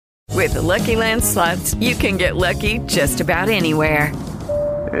With the Lucky Land Slots, you can get lucky just about anywhere.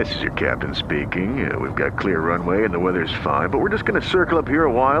 This is your captain speaking. We've got clear runway and the weather's fine, but we're just going to circle up here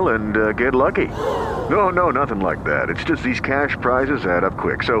a while and get lucky. No, nothing like that. It's just these cash prizes add up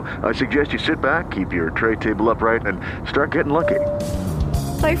quick. So I suggest you sit back, keep your tray table upright, and start getting lucky.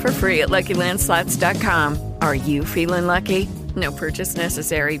 Play for free at LuckyLandSlots.com. Are you feeling lucky? No purchase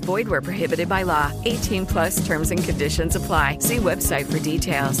necessary. Void where prohibited by law. 18 plus terms and conditions apply. See website for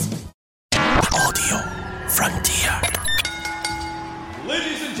details. Audio Frontier.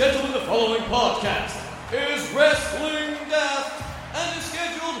 Ladies and gentlemen, the following podcast is Wrestling Daft and is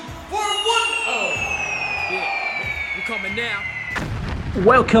scheduled for 1 hour. Yeah, we're coming now.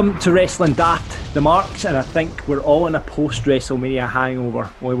 Welcome to Wrestling Daft, the Marks, and I think we're all in a post-WrestleMania hangover.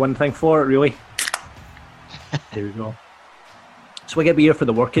 Only one thing for it, really. There we go. So we get beer for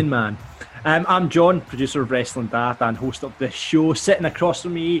the working man. I'm John, producer of Wrestling Daft and host of this show. Sitting across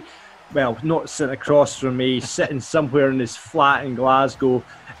from me, well, not sitting across from me, sitting somewhere in his flat in Glasgow.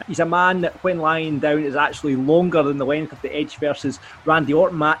 He's a man that, when lying down, is actually longer than the length of the Edge versus Randy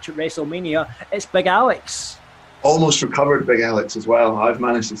Orton match at WrestleMania. It's Big Alex. Almost recovered, Big Alex, as well. I've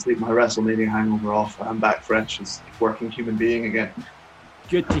managed to sleep my WrestleMania hangover off. I'm back fresh as a working human being again.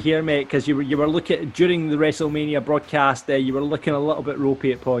 Good to hear, mate, because you were looking, during the WrestleMania broadcast, you were looking a little bit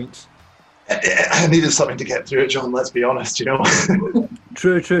ropey at points. I needed something to get through it, John, let's be honest, you know.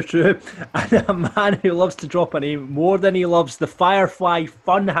 True. And a man who loves to drop a name more than he loves the Firefly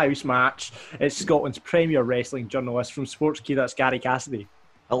Funhouse match is Scotland's premier wrestling journalist from Sportskey, that's Gary Cassidy.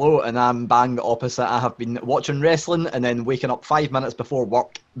 Hello, and I'm bang opposite. I have been watching wrestling and then waking up 5 minutes before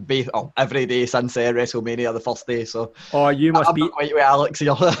work every day since WrestleMania, the first day. So, you must be quite with Alex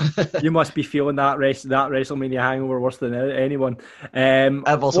here. You must be feeling that WrestleMania hangover worse than anyone.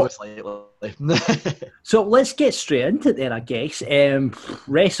 Ever so slightly. So let's get straight into it then, I guess.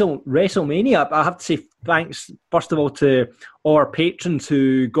 WrestleMania. I have to say thanks first of all to all our patrons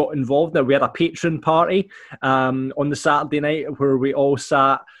who got involved there. We had a patron party on the Saturday night where we all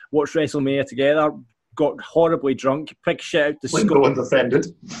sat, watched WrestleMania together, got horribly drunk. Big shout out to Scott. No one's offended.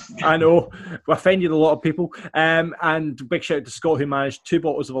 I know, we offended a lot of people. And big shout out to Scott who managed 2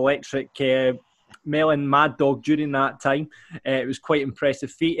 bottles of electric Melon Mad Dog during that time. It was quite impressive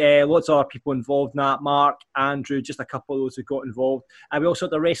feat. Lots of other people involved in that. Mark, Andrew, just a couple of those who got involved. And we also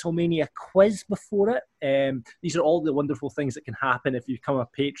had the WrestleMania quiz before it. These are all the wonderful things that can happen if you become a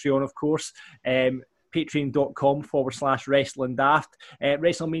Patreon, of course. Patreon.com/Wrestling Daft.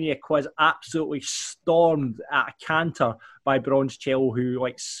 WrestleMania quiz absolutely stormed at a canter by Bronze Cello, who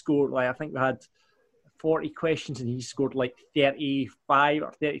scored, I think we had 40 questions and he scored 35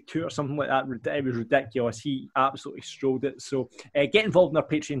 or 32 or something like that. It was ridiculous. He absolutely strode it. So get involved in our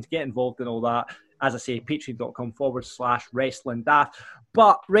Patreon to get involved in all that. As I say, patreon.com/Wrestling Daft.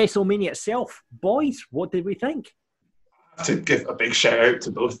 But WrestleMania itself, boys, what did we think? To give a big shout out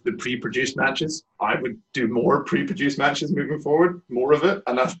to both the pre-produced matches. I would do more pre-produced matches moving forward, more of it.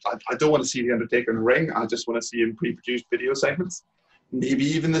 And I don't want to see The Undertaker in the ring. I just want to see him pre-produced video segments. Maybe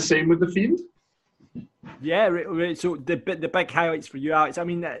even the same with The Fiend. Yeah, so the big highlights for you, Alex, I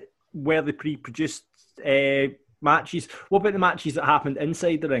mean, were the pre-produced matches. What about the matches that happened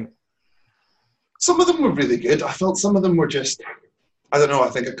inside the ring? Some of them were really good. I felt some of them were just, I don't know, I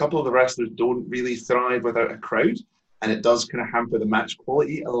think a couple of the wrestlers don't really thrive without a crowd, and it does kind of hamper the match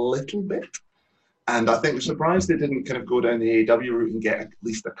quality a little bit. And I think we're surprised they didn't kind of go down the AEW route and get at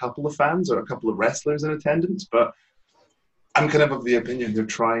least a couple of fans or a couple of wrestlers in attendance, but I'm kind of the opinion they're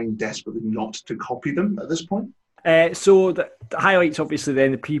trying desperately not to copy them at this point. So the highlights, obviously,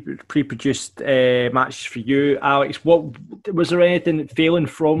 then the pre-produced matches for you, Alex. What was there anything failing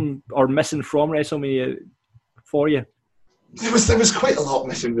from or missing from WrestleMania for you? There was quite a lot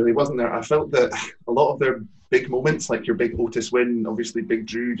missing, really, wasn't there? I felt that a lot of their big moments, like your big Otis win, obviously Big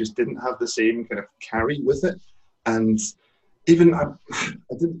Drew, just didn't have the same kind of carry with it. And even I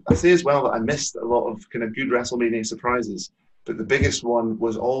say as well that I missed a lot of kind of good WrestleMania surprises. But the biggest one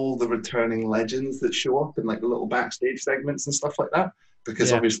was all the returning legends that show up in the little backstage segments and stuff like that.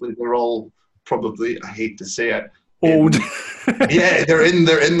 Because obviously they're all probably, I hate to say it, old. Yeah, they're in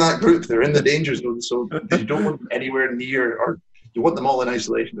that group. They're in the danger zone. So you don't want them anywhere near, or you want them all in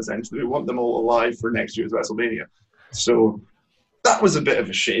isolation, essentially. We want them all alive for next year's WrestleMania. So that was a bit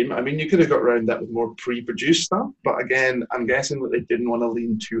of a shame. I mean, you could have got around that with more pre-produced stuff. But again, I'm guessing that they didn't want to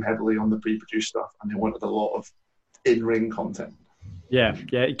lean too heavily on the pre-produced stuff, and they wanted a lot of in-ring content. Yeah.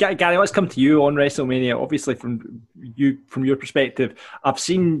 Gary, let's come to you on WrestleMania. Obviously, from your perspective, I've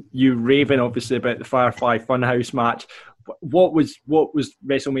seen you raving, obviously, about the Firefly Funhouse match. What was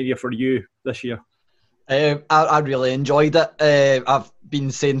WrestleMania for you this year? I really enjoyed it. I've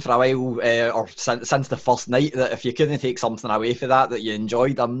been saying for a while, or since the first night, that if you couldn't take something away for that you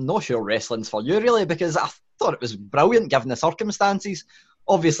enjoyed, I'm not sure wrestling's for you, really, because I thought it was brilliant given the circumstances.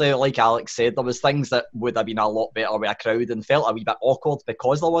 Obviously, like Alex said, there was things that would have been a lot better with a crowd and felt a wee bit awkward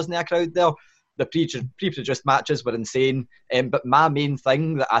because there wasn't a crowd there. The pre-produced matches were insane, but my main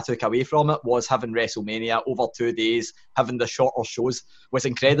thing that I took away from it was having WrestleMania over 2 days, having the shorter shows was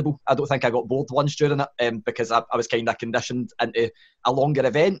incredible. I don't think I got bored once during it because I was kind of conditioned into a longer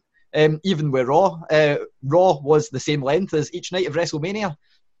event. Even with Raw, Raw was the same length as each night of WrestleMania.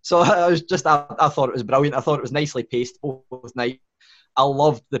 So I thought it was brilliant. I thought it was nicely paced both nights. I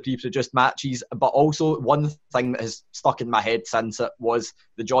loved the pre-produced matches, but also one thing that has stuck in my head since it was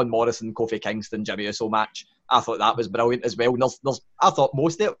the John Morrison, Kofi Kingston, Jimmy Uso match. I thought that was brilliant as well. I thought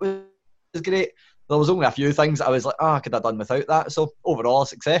most of it was great. There was only a few things I was like, I could have done without that. So overall, a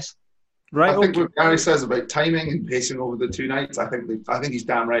success. Right. I think what Gary says about timing and pacing over the 2 nights, I think he's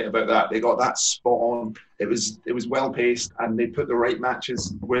damn right about that. They got that spot on. It was well paced, and they put the right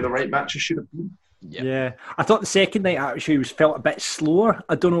matches where the right matches should have been. Yeah, I thought the second night actually felt a bit slower.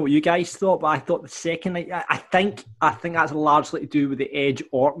 I don't know what you guys thought, but I thought the second night, I think that's largely to do with the Edge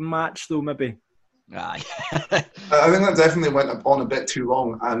Orton match, though, maybe. Aye. I think that definitely went on a bit too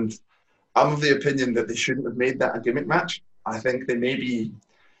long, and I'm of the opinion that they shouldn't have made that a gimmick match. I think it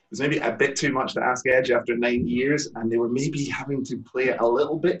was maybe a bit too much to ask Edge after 9 years, and they were maybe having to play it a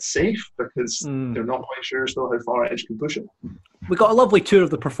little bit safe because they're not quite sure still how far Edge can push it. We got a lovely tour of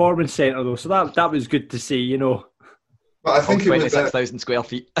the Performance Centre, though, so that was good to see, you know. But I think 26,000 square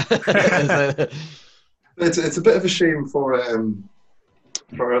feet. It's a bit of a shame for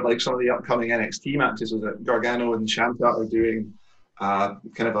like some of the upcoming NXT matches, that Gargano and Ciampa are doing kind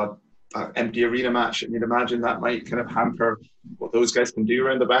of a empty arena match, and you'd imagine that might kind of hamper what those guys can do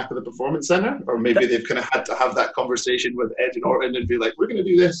around the back of the Performance Centre, or maybe they've kind of had to have that conversation with Edge and Orton and be like, we're going to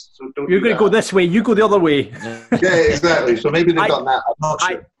do this, so you're going to go this way, you go the other way. Yeah, exactly. So maybe they've done that. I'm not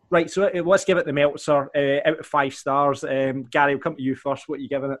sure. Right, so let's give it the Meltzer out of 5 stars. Gary, we'll come to you first. What are you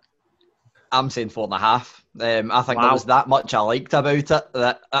giving it? I'm saying 4.5. I think there was that much I liked about it.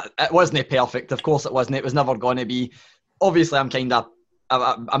 That it wasn't perfect. Of course it wasn't. It was never going to be. Obviously, I'm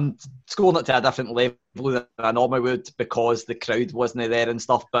scoring it to a different level than I normally would because the crowd wasn't there and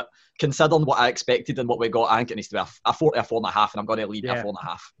stuff. But considering what I expected and what we got, I think it needs to be a 4 to a 4.5, and I'm going to leave it a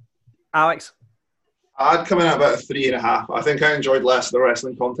 4.5. Alex? I'd come in at about a 3.5. I think I enjoyed less of the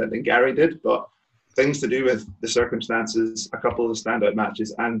wrestling content than Gary did, but things to do with the circumstances, a couple of the standout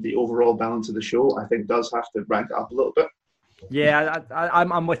matches, and the overall balance of the show, I think does have to rank it up a little bit. Yeah,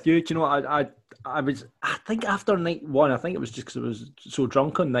 I'm with you. Do you know, I think after night one, I think it was just because I was so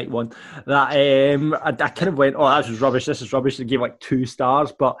drunk on night one that I kind of went, oh, this is rubbish. I gave like 2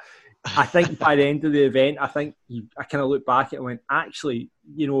 stars, but I think by the end of the event, I kind of looked back at it and went, actually,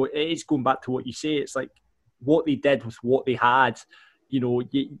 you know, it's going back to what you say. It's like what they did with what they had. You know,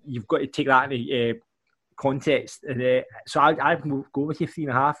 you've got to take that into context. And, so I'd go with you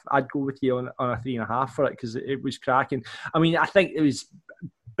 3.5. I'd go with you on a 3.5 for it because it was cracking. I mean, I think it was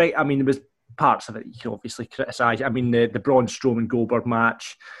big. I mean, there was parts of it you can obviously criticise. I mean, the Braun Strowman Goldberg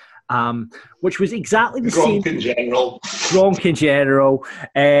match, which was exactly the same. Gronk in general.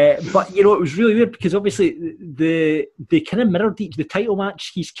 But, you know, it was really weird because obviously they kind of mirrored the title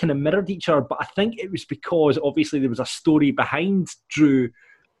match. He's kind of mirrored each other. But I think it was because obviously there was a story behind Drew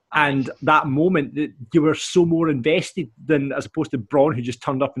and that moment that you were so more invested than as opposed to Braun, who just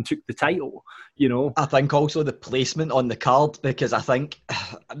turned up and took the title, you know. I think also the placement on the card, because I think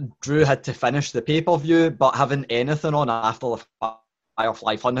Drew had to finish the pay-per-view, but having anything on after the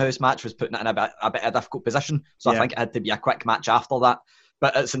Firefly Funhouse match was putting it in a bit of a difficult position. So yeah. I think it had to be a quick match after that.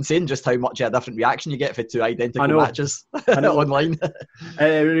 But it's insane just how much of a different reaction you get for 2 identical matches online.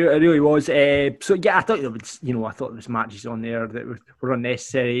 It really was. So yeah, I thought there was matches on there that were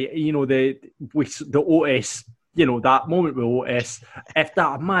unnecessary. You know, the Otis, you know, that moment with Otis.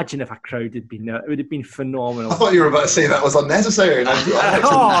 Imagine if a crowd had been there, it would have been phenomenal. I thought you were about to say that was unnecessary. No.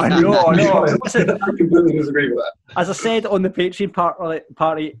 Listen, I completely disagree with that. As I said on the Patreon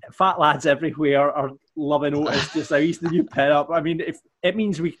party, fat lads everywhere are loving Otis just now. He's the new pin-up. I mean, if it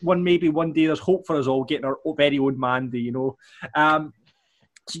means maybe one day there's hope for us all getting our very own Mandy, you know.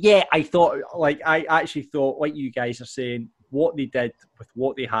 So yeah, I actually thought, like you guys are saying, what they did with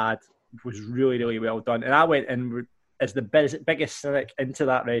what they had was really, really well done. And I went in as the biggest cynic into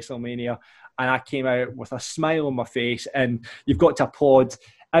that WrestleMania, and I came out with a smile on my face. And you've got to applaud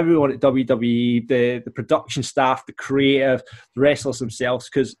everyone at WWE, the production staff, the creative, the wrestlers themselves,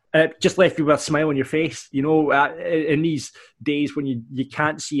 because it just left you with a smile on your face. You know, in these days when you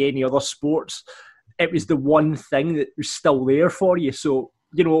can't see any other sports it was the one thing that was still there for you. So,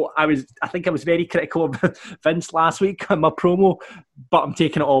 you know, I think I was very critical of Vince last week on my promo, but I'm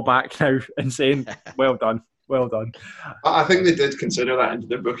taking it all back now and saying, well done. Well done. I think they did consider that into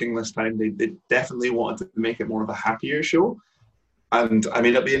their booking this time. They definitely wanted to make it more of a happier show. And I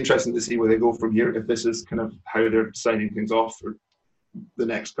mean, it'll be interesting to see where they go from here, if this is kind of how they're signing things off for the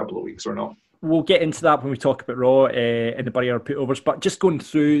next couple of weeks or not. We'll get into that when we talk about Raw and the Buddy Hour putovers, but just going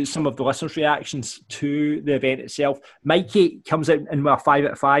through some of the listeners' reactions to the event itself. Mikey comes out in a 5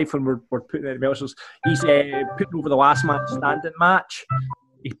 out of 5 when we're putting out the Meltzers. He's putting over the last man standing match,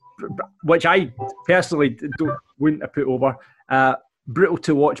 which I personally wouldn't have put over. Brutal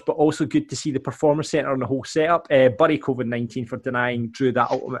to watch, but also good to see the Performance Centre and the whole setup. Buddy COVID-19 for denying Drew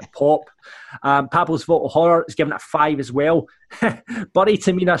that ultimate pop. Pablo's Vocal Horror is giving it a 5 as well. Buddy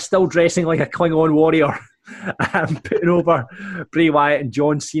Tamina still dressing like a Klingon warrior. Putting over Bray Wyatt and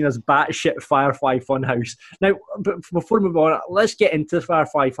John Cena's batshit Firefly Funhouse. Now, before we move on, let's get into the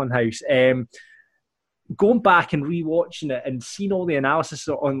Firefly Funhouse. Going back and rewatching it and seeing all the analysis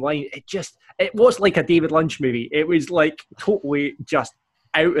online, it was like a David Lynch movie. It was like totally just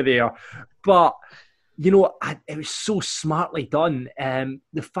out of there. But, you know, it was so smartly done.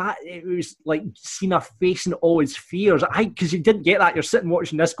 The fact it was like Cena facing all his fears. Because you didn't get that. You're sitting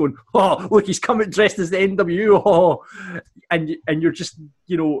watching this going, oh, look, he's coming dressed as the NWO. Oh. And you're just,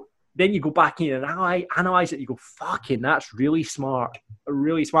 you know, then you go back in and analyse it. You go, fucking, that's really smart.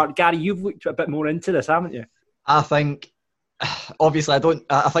 Really smart. Gary, you've looked a bit more into this, haven't you? I think, obviously,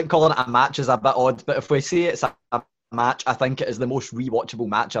 I think calling it a match is a bit odd, but if we say it's a match, I think it is the most rewatchable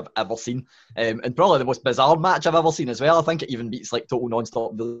match I've ever seen. And probably the most bizarre match I've ever seen as well. I think it even beats like Total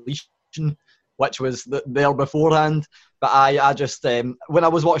Nonstop Deletion, which was there beforehand. But I just, when I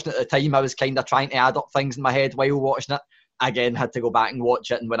was watching it at the time, I was kind of trying to add up things in my head while watching it. Again, had to go back and watch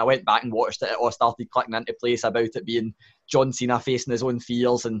it, and when I went back and watched it, it all started clicking into place about it being John Cena facing his own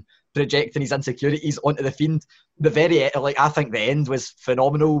fears and projecting his insecurities onto the Fiend. The very, I think the end was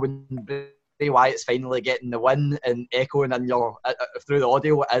phenomenal when Bray Wyatt's finally getting the win and echoing in your through the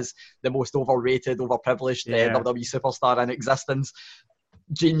audio as the most overrated, overprivileged WWE superstar in existence.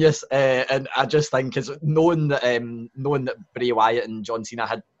 Genius, and I just think is knowing that Bray Wyatt and John Cena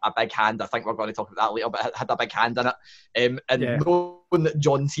had a big hand. I think we're going to talk about that later, but had a big hand in it. Knowing that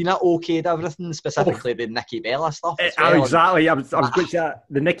John Cena okayed everything, specifically the Nikki Bella stuff. Exactly. I was going to say that.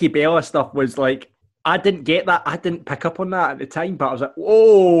 The Nikki Bella stuff was like, I didn't get that. I didn't pick up on that at the time, but I was like,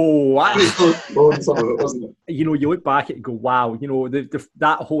 "Whoa!" Some of it, wasn't it? You know, you look back and go, "Wow!" You know,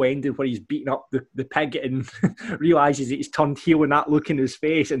 that whole ending where he's beating up the pig and realizes that he's turned heel and that look in his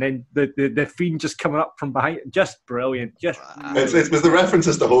face, and then the Fiend just coming up from behind, just brilliant. It was the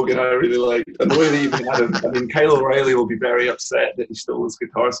references to Hogan I really liked, and the way they even had him. I mean, Kyle O'Reilly will be very upset that he stole his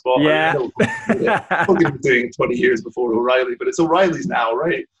guitar spot. Yeah, Hogan was doing 20 years before O'Reilly, but it's O'Reilly's now,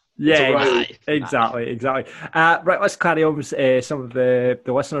 right? Yeah, exactly. Right, let's carry on with some of the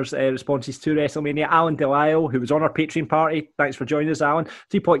listeners' responses to WrestleMania. Alan Delisle, who was on our Patreon party, thanks for joining us, Alan.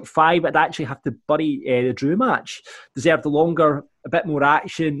 3.5, I'd actually have to bury the Drew match. Deserved the longer, a bit more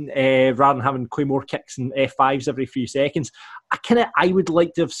action, rather than having Claymore kicks and F5s every few seconds. I would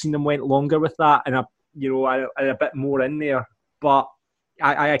like to have seen them went longer with that and a bit more in there, but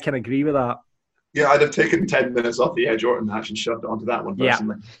I can agree with that. Yeah, I'd have taken 10 minutes off the Edge Orton match and shoved it onto that one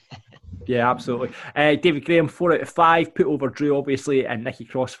personally. Yeah, absolutely. David Graham, 4 out of 5, put over Drew, obviously, and Nikki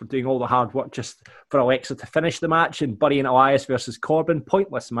Cross for doing all the hard work just for Alexa to finish the match, and Buddy and Elias versus Corbin,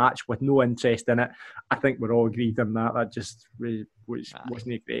 pointless match with no interest in it. I think we're all agreed on that. That just really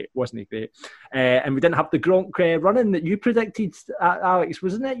wasn't great. And we didn't have the Gronk run-in that you predicted, Alex,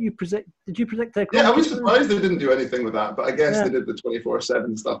 wasn't it? Did you predict that? Yeah, I was surprised they didn't do anything with that, but I guess they did the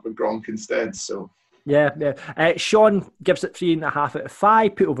 24/7 stuff with Gronk instead, so... Yeah. Sean gives it 3.5 out of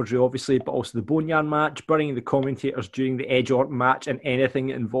 5. Put over Drew, obviously, but also the Boneyard match, burning the commentators during the Edge Orton match, and anything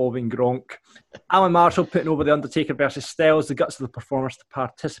involving Gronk. Alan Marshall putting over the Undertaker versus Styles, the guts of the performers to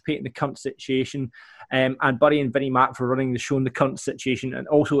participate in the current situation, and Buddy and Vinnie Mac for running the show in the current situation, and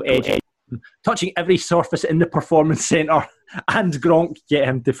also Edge touching every surface in the Performance Centre, and Gronk, get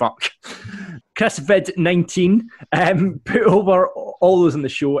him to fuck. Chris Vid 19 put over all those in the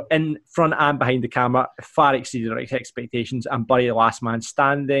show, in front and behind the camera, far exceeded our expectations, and Buddy the last man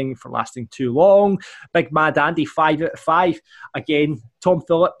standing for lasting too long. Big Mad Andy 5 out of 5. Again, Tom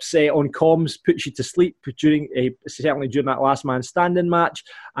Phillips on comms puts you to sleep certainly during that last man standing match,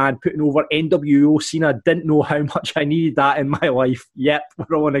 and putting over NWO Cena. Didn't know how much I needed that in my life. Yep,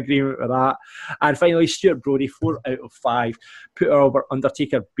 we're all in agreement with that. And finally, Stuart Brody, 4 out of 5. Put her over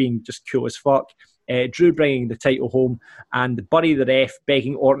Undertaker being just cool as fuck. Drew bringing the title home, and Buddy the ref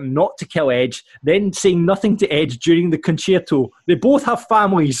begging Orton not to kill Edge, then saying nothing to Edge during the concerto. They both have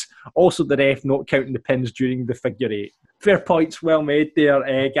families. Also the ref not counting the pins during the figure eight. Fair points, well made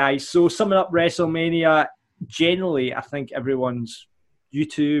there, guys. So summing up WrestleMania, generally I think you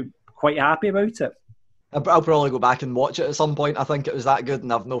two quite happy about it. I'll probably go back and watch it at some point. I think it was that good,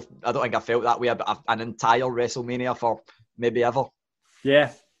 and I don't think I felt that way about an entire WrestleMania for maybe ever.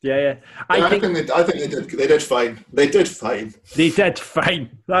 Yeah. I think they did fine. They did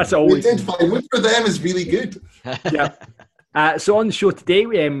fine. That's always. They did fine. Which for them is really good. Yeah. So on the show today,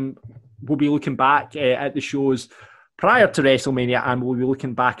 we'll be looking back at the shows prior to WrestleMania, and we'll be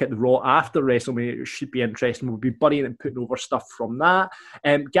looking back at the Raw after WrestleMania. It should be interesting. We'll be burying and putting over stuff from that.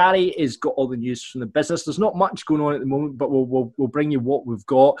 Gary has got all the news from the business. There's not much going on at the moment, but we'll bring you what we've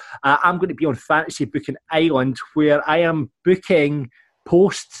got. I'm going to be on Fantasy Booking Island, where I am booking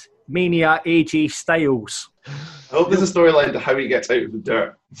post-Mania AJ Styles. I hope there's a storyline to how he gets out of the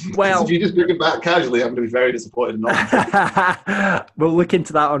dirt. Well, if you just book it back casually, I'm going to be very disappointed. We'll look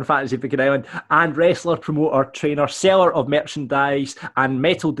into that on Fantasy Booking Island. And wrestler, promoter, trainer, seller of merchandise and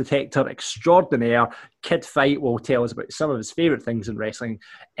metal detector extraordinaire, Kid Fite will tell us about some of his favourite things in wrestling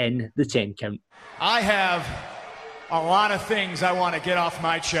in the 10 count. I have a lot of things I want to get off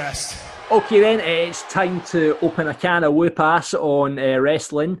my chest. Okay then, it's time to open a can of whoop-ass on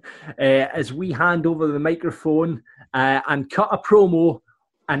wrestling as we hand over the microphone and cut a promo.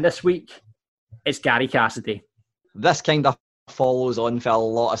 And this week, it's Gary Cassidy. This kind of follows on for a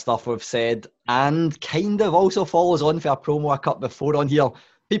lot of stuff we've said, and kind of also follows on for a promo I cut before on here.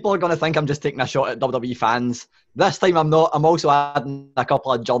 People are going to think I'm just taking a shot at WWE fans. This time I'm not. I'm also adding a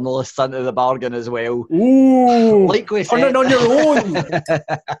couple of journalists into the bargain as well. Ooh! Like we said, on your own!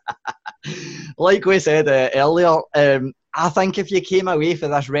 Like we said earlier, I think if you came away for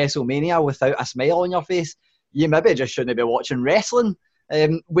this WrestleMania without a smile on your face, you maybe just shouldn't be watching wrestling.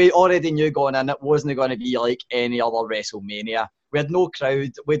 We already knew going in it wasn't going to be like any other WrestleMania. We had no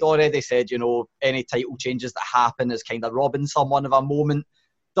crowd. We'd already said, any title changes that happen is kind of robbing someone of a moment.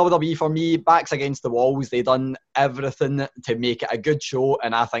 WWE, for me, backs against the walls. They done everything to make it a good show,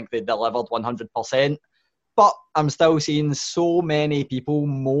 and I think they delivered 100%. But I'm still seeing so many people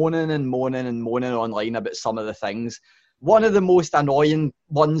moaning online about some of the things. One of the most annoying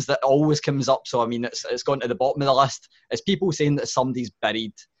ones that always comes up, so I mean it's gone to the bottom of the list, is people saying that somebody's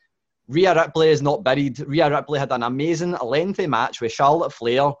buried. Rhea Ripley is not buried. Rhea Ripley had an amazing, lengthy match with Charlotte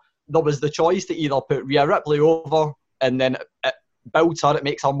Flair. There was the choice to either put Rhea Ripley over and then it builds her, it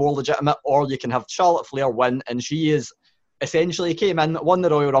makes her more legitimate, or you can have Charlotte Flair win, and she is essentially came in, won the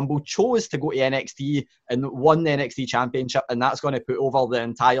Royal Rumble, chose to go to NXT and won the NXT Championship, and that's going to put over the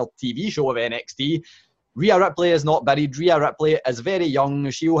entire TV show of NXT. Rhea Ripley is not buried. Rhea Ripley is very young.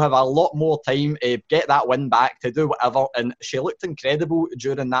 She'll have a lot more time to get that win back, to do whatever, and she looked incredible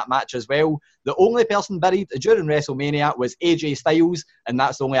during that match as well. The only person buried during WrestleMania was AJ Styles, and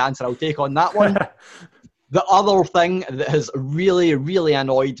that's the only answer I'll take on that one. The other thing that has really, really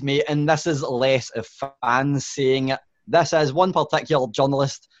annoyed me, and this is less of fans saying it, this is one particular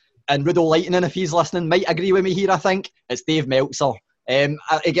journalist, and Rudo Lightning, if he's listening, might agree with me here, I think. It's Dave Meltzer.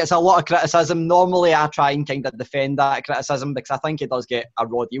 It gets a lot of criticism. Normally, I try and kind of defend that criticism because I think he does get a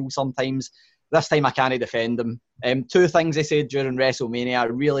raw deal sometimes. This time, I can't defend him. Two things he said during WrestleMania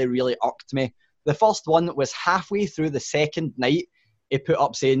really, really irked me. The first one was halfway through the second night, he put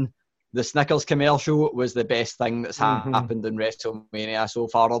up saying, the Snickers commercial was the best thing that's happened in WrestleMania so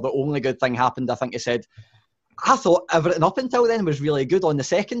far, or the only good thing happened, I think he said. I thought everything up until then was really good on the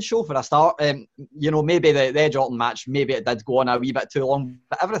second show for a start. Maybe the Edge Orton match, maybe it did go on a wee bit too long,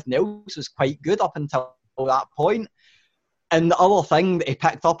 but everything else was quite good up until that point. And the other thing that he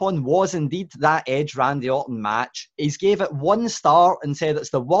picked up on was indeed that Edge Randy Orton match. He's gave it 1 star and said it's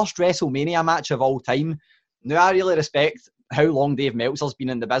the worst WrestleMania match of all time. Now, I really respect how long Dave Meltzer's been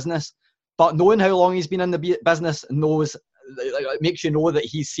in the business, but knowing how long he's been in the business makes you know that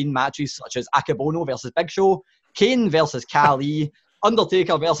he's seen matches such as Akabono versus Big Show, Kane versus Khali,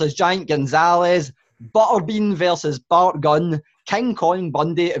 Undertaker versus Giant Gonzalez, Butterbean versus Bart Gunn, King Kong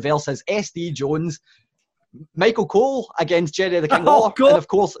Bundy versus SD Jones, Michael Cole against Jerry the King Lawler, and of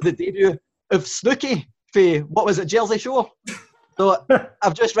course the debut of Snooki for, Jersey Shore. So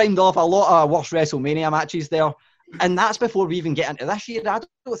I've just rhymed off a lot of worst WrestleMania matches there. And that's before we even get into this year. I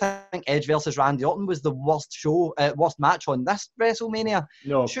don't think Edge versus Randy Orton was the worst match on this WrestleMania.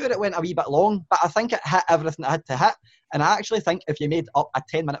 No. Sure, it went a wee bit long, but I think it hit everything it had to hit. And I actually think if you made up a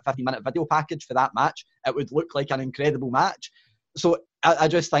 10-minute, 15-minute video package for that match, it would look like an incredible match. So I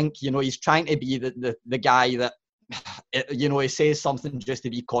just think, he's trying to be the guy that, he says something just to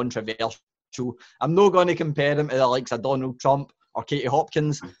be controversial. show. I'm not going to compare him to the likes of Donald Trump or Katie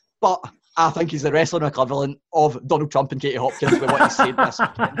Hopkins, but I think he's the wrestling equivalent of Donald Trump and Katie Hopkins with what he said this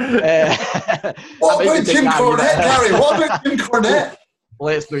weekend. What about Jim Cornette, Gary? What about Jim Cornette?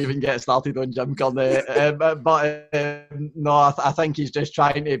 Let's not even get started on Jim Cornette. No, I think he's just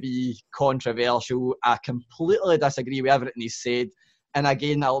trying to be controversial. I completely disagree with everything he's said. And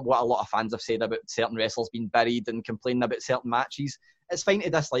again, what a lot of fans have said about certain wrestlers being buried and complaining about certain matches. It's fine to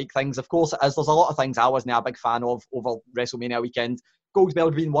dislike things. Of course it is. There's a lot of things I wasn't a big fan of over WrestleMania weekend.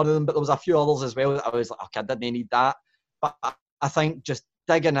 Goldberg being one of them, but there was a few others as well that I was like, okay, I didn't need that. But I think just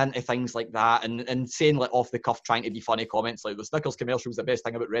digging into things like that and saying like off the cuff, trying to be funny comments like the Snickers commercial was the best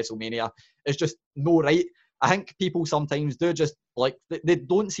thing about WrestleMania is just no right. I think people sometimes do just like, they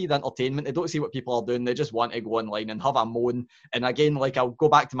don't see the entertainment, they don't see what people are doing, they just want to go online and have a moan. And again, like I'll go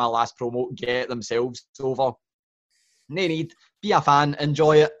back to my last promo, get themselves over. No need, be a fan,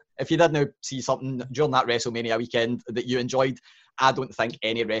 enjoy it. If you didn't see something during that WrestleMania weekend that you enjoyed, I don't think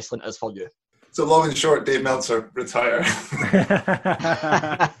any wrestling is for you. So long and short, Dave Meltzer, retire.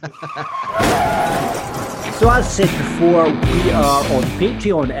 So as I said before, we are on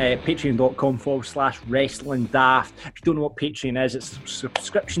Patreon, patreon.com/wrestling daft. If you don't know what Patreon is, it's a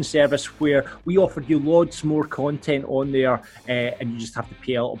subscription service where we offer you loads more content on there, and you just have to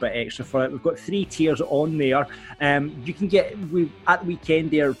pay a little bit extra for it. We've got 3 tiers on there. You can get, at the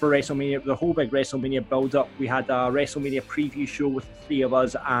weekend there for WrestleMania, the whole big WrestleMania build-up, we had a WrestleMania preview show with the 3 of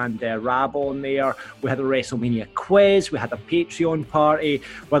us and Rab on there. We had a WrestleMania quiz, we had a Patreon party,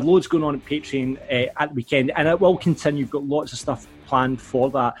 we had loads going on at Patreon at the weekend, and it will continue. We've got lots of stuff planned for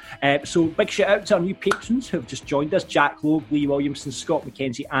that. So big shout out to our new patrons who have just joined us: Jack Loeb, Lee Williamson, Scott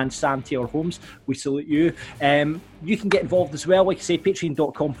McKenzie and Sam Taylor Holmes. We salute you. You can get involved as well, like I say,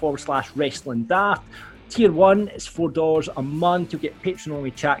 patreon.com/wrestling daft. Tier 1 is $4 a month. You'll get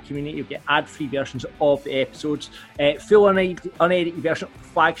Patreon-only chat community. You'll get ad-free versions of the episodes. Full unedited version of the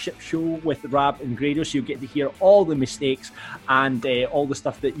flagship show with Rab and Grado, so you'll get to hear all the mistakes and all the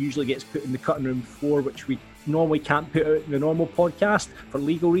stuff that usually gets put in the cutting room floor, which we normally can't put out in the normal podcast for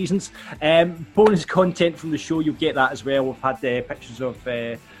legal reasons. Bonus content from the show, you'll get that as well. We've had pictures of,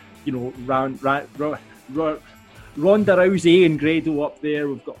 Ronda Rousey and Grado up there.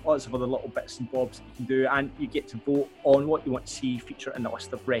 We've got lots of other little bits and bobs that you can do, and you get to vote on what you want to see feature in the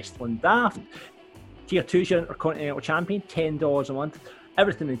list of Wrestling Daft. Tier 2 is your Intercontinental Champion, $10 a month.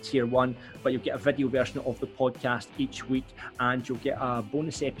 Everything in Tier 1, but you'll get a video version of the podcast each week, and you'll get a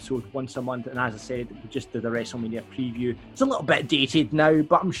bonus episode once a month. And as I said, we just did a WrestleMania preview. It's a little bit dated now,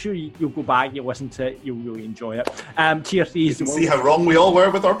 but I'm sure you'll go back, you'll listen to it, you'll really enjoy it. Tier 3 is... See how wrong we all were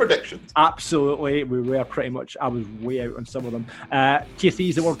with our predictions. Absolutely, we were pretty much. I was way out on some of them. Tier 3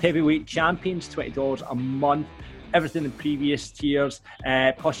 is the World Heavyweight Champions, $20 a month. Everything in previous tiers.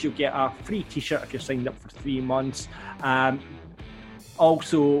 Plus, you'll get a free t-shirt if you're signed up for 3 months.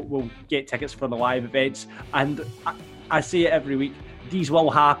 Also, we'll get tickets for the live events, and I say it every week, these will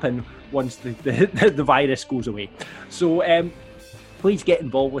happen once the virus goes away. So please get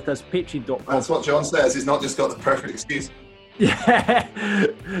involved with us, patreon.com. That's what John says, he's not just got the perfect excuse. Yeah,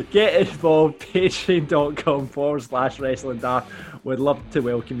 get involved, patreon.com/wrestling daft. We'd love to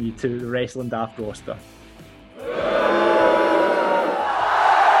welcome you to the Wrestling Daft roster.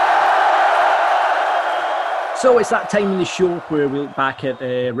 So it's that time in the show where we look back at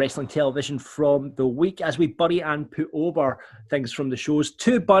wrestling television from the week as we bury and put over things from the shows.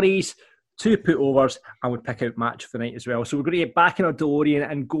 2 buries, 2 put-overs, and we pick out match for the night as well. So we're going to get back in our DeLorean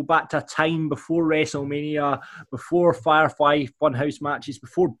and go back to a time before WrestleMania, before Firefly Funhouse matches,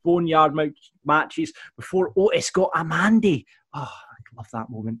 before Boneyard matches, before Otis got a Mandy. Oh, I love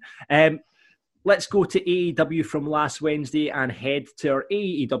that moment. Let's go to AEW from last Wednesday and head to our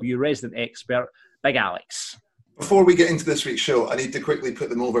AEW resident expert, Big Alex. Before we get into this week's show, I need to quickly put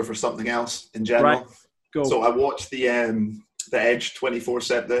them over for something else in general. Right. Go. So I watched the Edge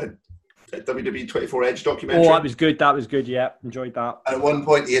 24/7, the WWE 24 Edge documentary. Oh, that was good, yeah. Enjoyed that. And at one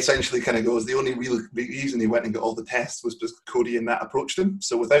point, he essentially kind of goes, the only real reason he went and got all the tests was because Cody and that approached him.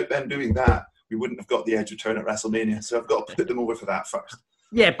 So without them doing that, we wouldn't have got the Edge return at WrestleMania. So I've got to put them over for that first.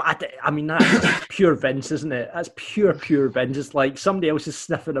 Yeah, but I mean, that's pure Vince, isn't it? That's pure Vince. It's like somebody else is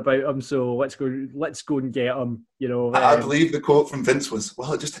sniffing about him, so let's go and get him. You know, I believe the quote from Vince was,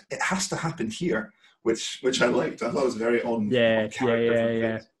 "Well, it has to happen here," which I liked. I thought it was very on. Yeah.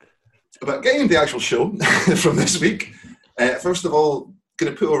 But getting into the actual show from this week, first of all,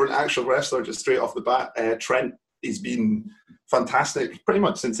 going to put over an actual wrestler just straight off the bat. Trent, he's been fantastic pretty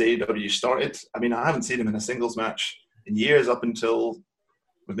much since AEW started. I mean, I haven't seen him in a singles match in years up until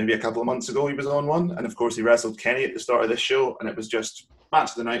maybe a couple of months ago he was on one, and of course he wrestled Kenny at the start of this show, and it was just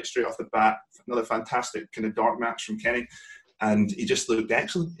match of the night straight off the bat. Another fantastic kind of dark match from Kenny, and he just looked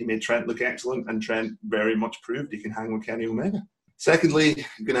excellent. He made Trent look excellent, and Trent very much proved he can hang with Kenny Omega. Secondly,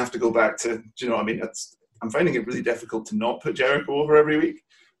 I'm going to have to go back to, do you know what I mean? I'm finding it really difficult to not put Jericho over every week,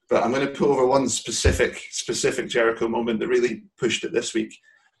 but I'm going to put over one specific Jericho moment that really pushed it this week,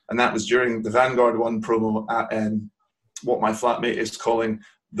 and that was during the Vanguard 1 promo at what my flatmate is calling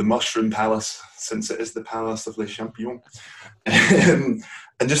the Mushroom Palace, since it is the Palace of Les Champions.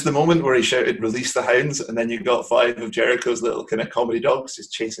 And just the moment where he shouted, "Release the hounds," and then you got 5 of Jericho's little kind of comedy dogs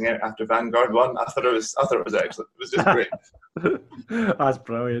just chasing out after Vanguard 1. I thought it was excellent. It was just great. That's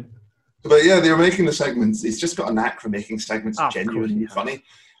brilliant. But yeah, they were making the segments. He's just got a knack for making segments genuinely funny.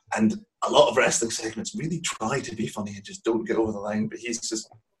 And a lot of wrestling segments really try to be funny and just don't get over the line. But he's just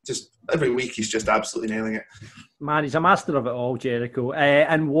every week he's just absolutely nailing it. Man, he's a master of it all, Jericho.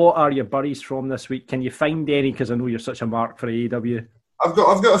 And what are your buddies from this week? Can you find any? Because I know you're such a mark for AEW. I've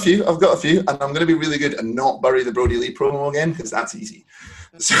got a few, and I'm going to be really good and not bury the Brody Lee promo again, because that's easy.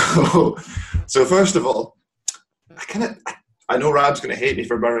 So first of all, I know Rab's going to hate me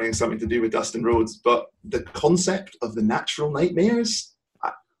for burying something to do with Dustin Rhodes, but the concept of the Natural Nightmares,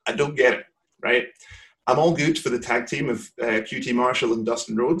 I don't get it, right? I'm all good for the tag team of QT Marshall and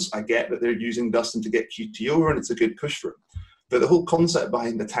Dustin Rhodes. I get that they're using Dustin to get QT over, and it's a good push for him. But the whole concept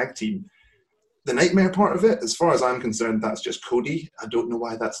behind the tag team, the nightmare part of it, as far as I'm concerned, that's just Cody. I don't know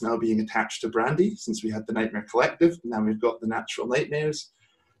why that's now being attached to Brandy, since we had the Nightmare Collective. Now we've got the Natural Nightmares.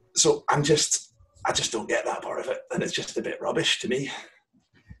 So I just don't get that part of it, and it's just a bit rubbish to me.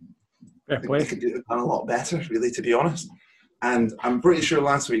 I think they could do it a lot better, really, to be honest. And I'm pretty sure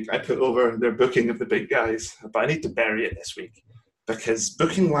last week I put over their booking of the big guys, but I need to bury it this week, because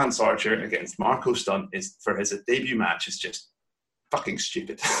booking Lance Archer against Marco Stunt for his debut match is just fucking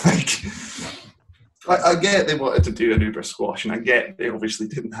stupid. I get they wanted to do an Uber squash, and I get they obviously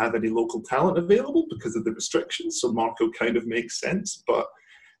didn't have any local talent available because of the restrictions, so Marco kind of makes sense. But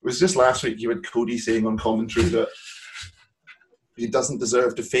it was just last week you had Cody saying on commentary that he doesn't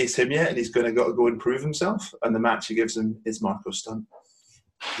deserve to face him yet, and he's going to go and prove himself, and the match he gives him is Marco Stunt.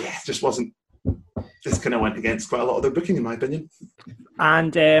 Yeah, it just wasn't. This kind of went against quite a lot of their booking, in my opinion.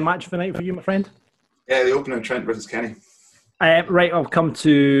 And match of the night for you, my friend? Yeah, the opener, Trent versus Kenny. Right, I'll come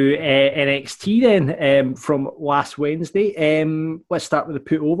to NXT then from last Wednesday. Let's start with the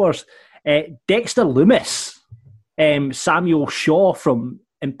put-overs. Dexter Lumis, Samuel Shaw from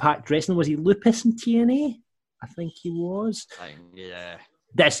Impact Wrestling. Was he Lupus in TNA? I think he was. Yeah.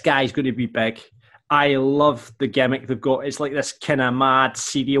 This guy's going to be big. I love the gimmick they've got. It's like this kind of mad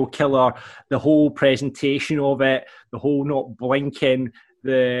serial killer. The whole presentation of it, the whole not blinking,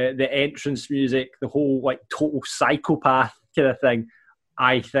 the entrance music, the whole like total psychopath kind of thing.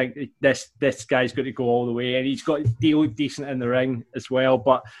 I think this guy's going to go all the way, and he's got to look decent in the ring as well.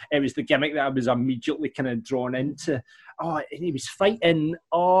 But it was the gimmick that I was immediately kind of drawn into. Oh, and he was fighting.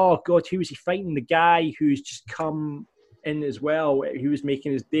 Oh God, who was he fighting? The guy who's just come in as well. He was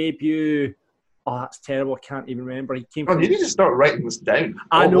making his debut. Oh, that's terrible. I can't even remember. He came. Oh, you need to start writing this down.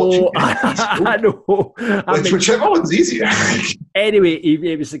 I know. I know. Whichever one's easier. Anyway,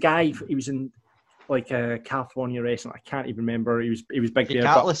 he was the guy. He was in like California wrestling. I can't even remember. He was big Jake there.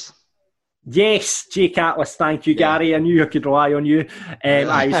 Atlas. Yes, Jake Atlas. Thank you, Gary. I knew I could rely on you.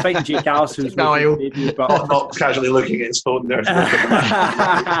 I was fighting Jake Atlas, who was not casually looking at his phone there.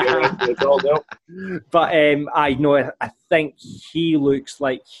 But I know. I think he looks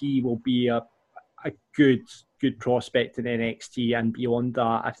like he will be a good prospect in NXT and beyond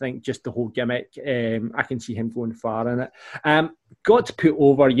that. I think just the whole gimmick, I can see him going far in it. Got to put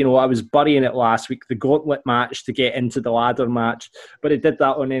over, I was burying it last week, the gauntlet match to get into the ladder match, but it did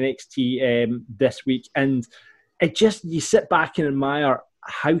that on NXT this week, and it just, you sit back and admire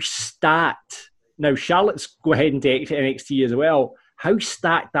how stacked. Now Charlotte's go ahead and take NXT as well. How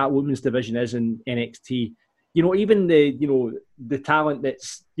stacked that women's division is in NXT. Even the talent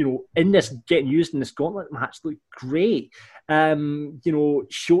that's, in this, getting used in this gauntlet match looked great.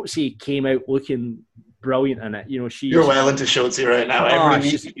 Shotzi came out looking brilliant in it. You're well into Shotzi right now. Every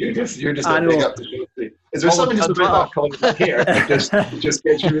week you're just big up to Shotzi. Is there something just about that calling back here that just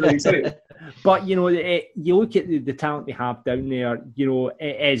gets you really excited? But you look at the talent they have down there.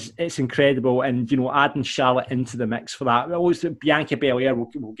 It's incredible, and adding Charlotte into the mix for that. It looks like Bianca Belair.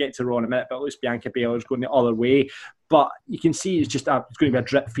 We'll get to Raw in a minute, but it looks Bianca Belair is going the other way. But you can see it's going to be a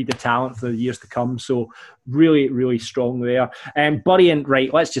drip feed of talent for the years to come. So really, really strong there. Burying,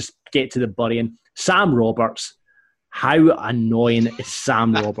 right? Let's just get to the burying. Sam Roberts. How annoying is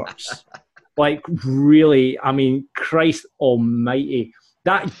Sam Roberts? Like, really, I mean, Christ almighty.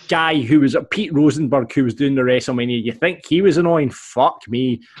 That guy who was Pete Rosenberg, who was doing the WrestleMania, you think he was annoying? Fuck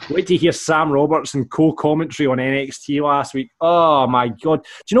me. Wait to hear Sam Robertson co-commentary on NXT last week. Oh my God. Do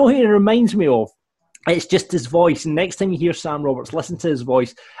you know who he reminds me of? It's just his voice. And next time you hear Sam Roberts, listen to his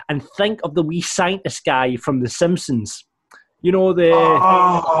voice and think of the wee scientist guy from The Simpsons. You know, the...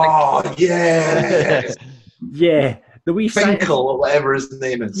 Oh, yeah. Yeah. The wee Finkel, or whatever his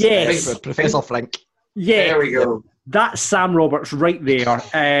name is. Yes. Professor Flink. Yeah. There we go. That's Sam Roberts right there.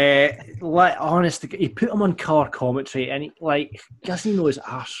 Honest, he put him on car commentary, and he doesn't know his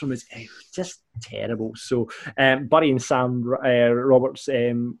arse from his. Just terrible. So, Buddy and Sam Roberts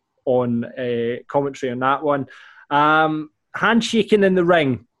on commentary on that one. Handshaking in the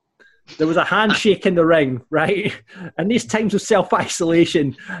ring. There was a handshake in the ring, right? And these times of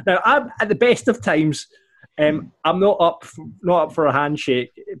self-isolation. Now, I'm at the best of times. I'm not up for a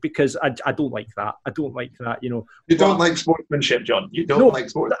handshake because I don't like that. I don't like that, you know. You don't like sportsmanship, John. You don't like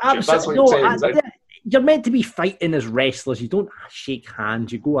sportsmanship. That's what you're saying. You're meant to be fighting as wrestlers. You don't shake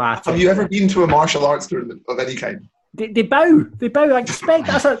hands. You go at it. Have you ever been to a martial arts tournament of any kind? They bow. They bow. I expect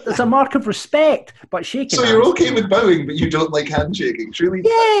that's a mark of respect. But shaking. So you're okay with bowing, but you don't like handshaking, truly?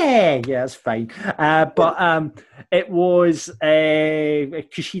 Yeah, it's fine. But it was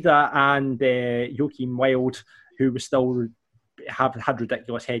Kushida and Joaquin Wilde, who was still had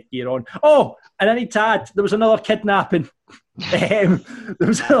ridiculous headgear on. Oh, and I need to add, there was another kidnapping.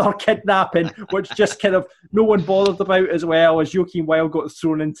 Which just kind of no one bothered about as well, as Joaquin Wilde got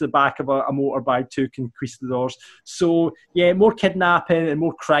thrown into the back of a motorbike to conquistadors. So yeah, more kidnapping and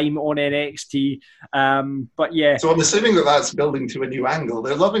more crime on NXT. But yeah. So I'm assuming that's building to a new angle.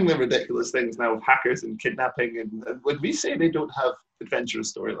 They're loving the ridiculous things now of hackers and kidnapping, and when we say they don't have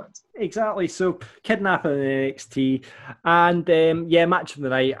adventurous storylines. Exactly. So kidnapping in NXT, and match of the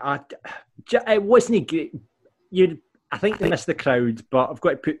night. It wasn't great. I think they missed the crowd, but I've got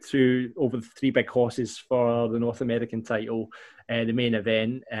to put through over the three big horses for the North American title, the main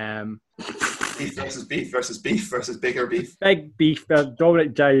event. Beef versus bigger beef. Big beef.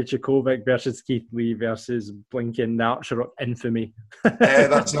 Dominic Dijakovic versus Keith Lee versus Blinken, the Archer of Infamy.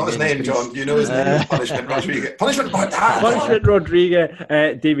 That's not his name, John. You know his name is Punishment Rodriguez. Punishment Rodriguez,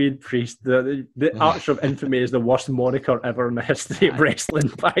 David Priest. The Archer of Infamy is the worst moniker ever in the history of wrestling,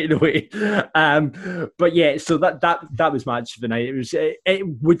 by the way. But yeah, so that was match of the night. It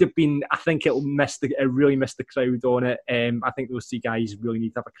would have been. I think it really missed the crowd on it. I think those two guys really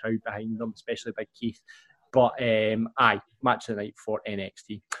need to have a crowd behind them, especially by Keith. But match of the night for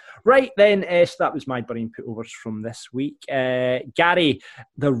NXT. Right then, so that was my burning putovers from this week. Gary,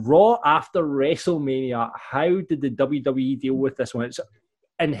 the Raw after WrestleMania, how did the WWE deal with this one?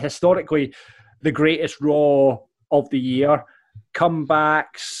 And historically, the greatest Raw of the year.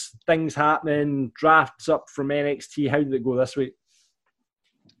 Comebacks, things happening, drafts up from NXT. How did it go this week?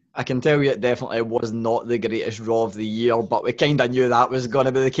 I can tell you it definitely was not the greatest Raw of the year, but we kind of knew that was going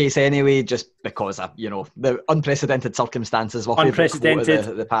to be the case anyway, just because of, the unprecedented circumstances.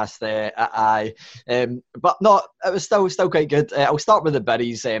 Unprecedented. The past, but no, it was still quite good. I'll start with the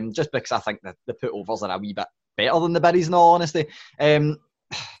Berries, just because I think that the putovers are a wee bit better than the Berries, in all honesty.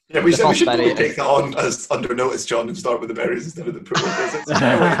 Yeah, we should probably take that on as under notice, John, and start with the Berries instead of the putovers.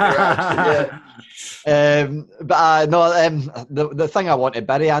 The thing I want to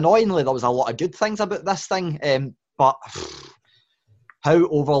bury, annoyingly, there was a lot of good things about this thing, but how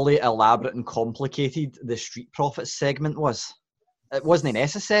overly elaborate and complicated the Street Profits segment was. It wasn't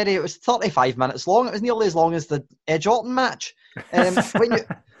necessary. It was 35 minutes long. It was nearly as long as the Edge Orton match.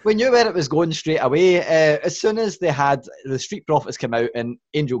 We knew where it was going straight away. As soon as they had the Street Profits come out and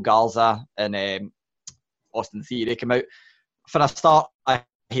Angel Garza and Austin Theory come out, for a start, I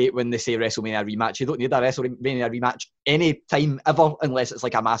hate when they say WrestleMania rematch. You don't need a WrestleMania rematch any time ever unless it's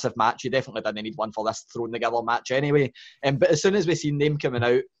like a massive match. You definitely didn't need one for this thrown together match anyway. But as soon as we seen them coming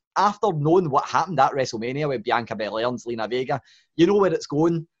out, after knowing what happened at WrestleMania with Bianca Belair and Zelina Vega, you know where it's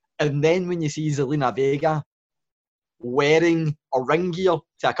going. And then when you see Zelina Vega wearing a ring gear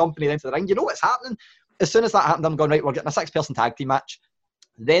to accompany them to the ring, you know what's happening. As soon as that happened, I'm going, right, we're getting a 6-person tag team match.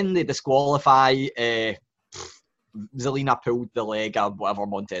 Then they disqualify Zelina pulled the leg of whatever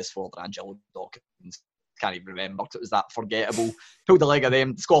Montez Ford or Angelo Dawkins, can't even remember, it was that forgettable, pulled the leg of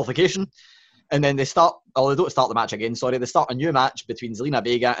them, disqualification. And then they don't start the match again, sorry. They start a new match between Zelina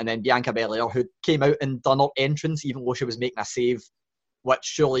Vega and then Bianca Belair, who came out and done her entrance, even though she was making a save, which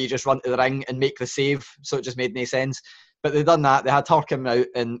surely you just run to the ring and make the save, so it just made no sense. But they done that. They had her come out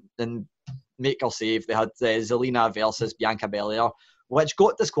and make her save. They had Zelina versus Bianca Belair, which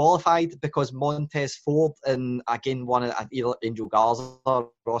got disqualified because Montez Ford and, again, one of either Angel Garza or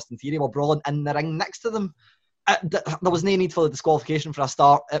Austin Theory were brawling in the ring next to them. There was no need for the disqualification for a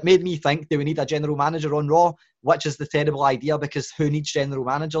start. It made me think, do we need a general manager on Raw? Which is the terrible idea, because who needs general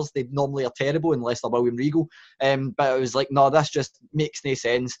managers? They normally are terrible unless they're William Regal. But it was like, no, this just makes no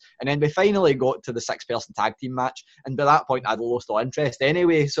sense. And then we finally got to the 6-person tag team match. And by that point, I'd lost all interest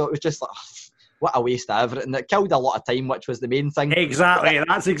anyway. So it was just like, what a waste of everything. It killed a lot of time, which was the main thing. Exactly.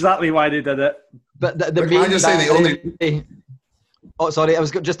 That's exactly why they did it. But the main... Can I just say the only... Oh, sorry, I was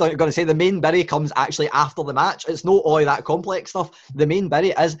just going to say the main bury comes actually after the match. It's not all that complex stuff. The main bury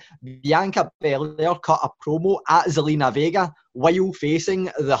is Bianca Belair cut a promo at Zelina Vega while facing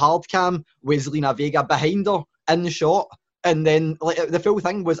the hard cam with Zelina Vega behind her in the shot. And then the full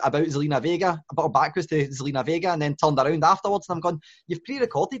thing was about Zelina Vega, about her back was to Zelina Vega, and then turned around afterwards. And I'm going, you've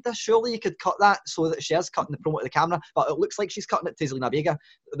pre-recorded this, surely you could cut that so that she is cutting the promo to the camera, but it looks like she's cutting it to Zelina Vega.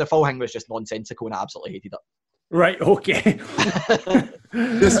 The full thing was just nonsensical, and I absolutely hated it. Right, okay.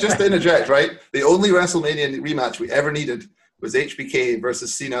 just to interject, right? The only WrestleMania rematch we ever needed was HBK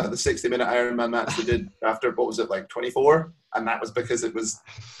versus Cena, the 60-minute Iron Man match they did after, what was it, like 24? And that was because it was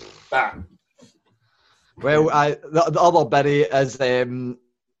that. Well, the other bury is,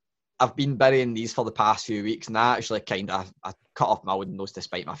 I've been burying these for the past few weeks, and I actually I cut off my own nose to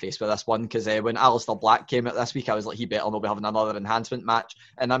spite my face with this one, because when Aleister Black came out this week, I was like, he better not be having another enhancement match.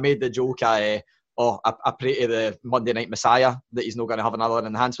 And I made the joke, I pray to the Monday Night Messiah that he's not going to have another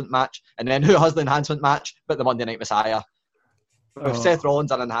enhancement match. And then who has the enhancement match but the Monday Night Messiah? With Seth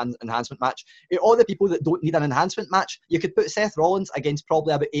Rollins an enhancement match. All the people that don't need an enhancement match, you could put Seth Rollins against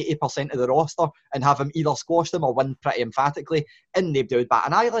probably about 80% of the roster and have him either squash them or win pretty emphatically, and nobody would bat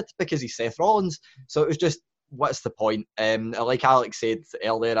an eyelid because he's Seth Rollins. So it was just, what's the point? Like Alex said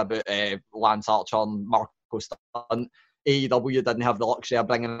earlier about Lance Archer and Marco Stunt, AEW didn't have the luxury of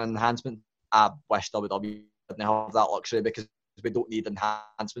bringing an enhancement. I wish WWE didn't have that luxury, because we don't need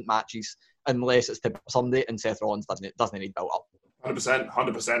enhancement matches unless it's to somebody, and Seth Rollins doesn't need built up.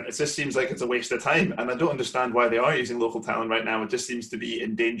 100%. It just seems like it's a waste of time, and I don't understand why they are using local talent right now. It just seems to be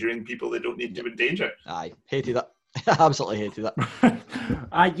endangering people they don't need to endanger. Aye, hated it. Absolutely hated it.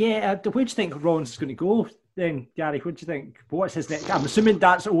 Where do you think Rollins is going to go then, Gary? What do you think? What's his next? I'm assuming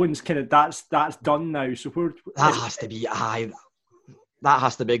that's Owens that's done now. So that has to be that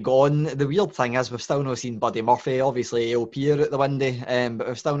has to be gone. The weird thing is we've still not seen Buddy Murphy. Obviously, AOP are at the windy, but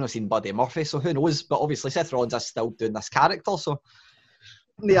we've still not seen Buddy Murphy, so who knows? But obviously, Seth Rollins is still doing this character, so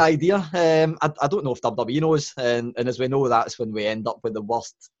the idea. I don't know if WWE knows, and as we know, that's when we end up with the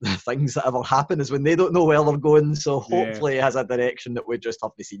worst things that ever happen, is when they don't know where they're going. So hopefully it has a direction that we just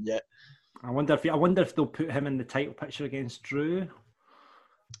haven't seen yet. I wonder if they'll put him in the title picture against Drew.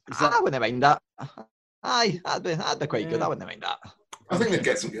 I wouldn't mind that. Aye, that'd be quite good. I wouldn't mind that. I think they'd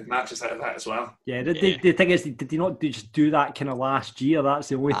get some good matches out of that as well. Yeah, the thing is, did they not just do that kind of last year? That's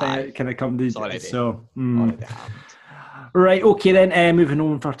the only thing that kind of come to. So, right, okay then. Moving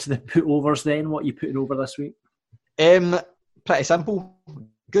on to the put-overs then. What are you putting over this week? Pretty simple.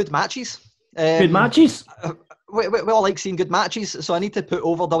 Good matches. Good matches? We all like seeing good matches, so I need to put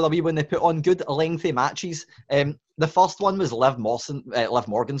over WWE when they put on good, lengthy matches. The first one was Liv Morgan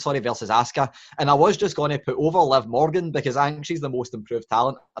versus Asuka, and I was just going to put over Liv Morgan because I think she's the most improved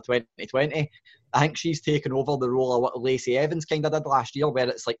talent of 2020. I think she's taken over the role of what Lacey Evans kind of did last year, where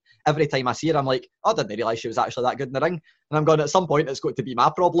it's like every time I see her, I'm like, I didn't realise she was actually that good in the ring. And I'm going, at some point, it's got to be my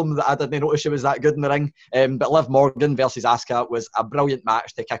problem that I didn't notice she was that good in the ring. But Liv Morgan versus Asuka was a brilliant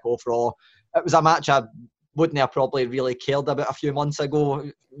match to kick off Raw. It was a match I wouldn't have probably really cared about a few months ago.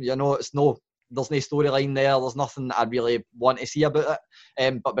 You know, there's no storyline there. There's nothing I really want to see about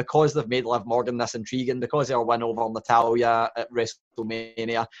it. But because they've made Liv Morgan this intriguing, because of her win over Natalya at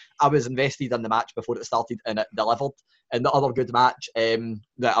WrestleMania, I was invested in the match before it started, and it delivered. And the other good match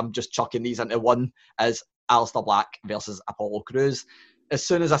that I'm just chucking these into one is Aleister Black versus Apollo Crews. As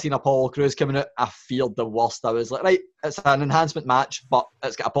soon as I seen Apollo Crews coming out, I feared the worst. I was like, right, it's an enhancement match, but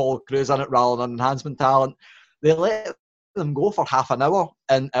it's got Apollo Crews in it rather than enhancement talent. They let them go for half an hour,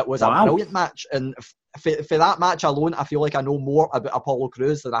 and it was a brilliant match. And for that match alone, I feel like I know more about Apollo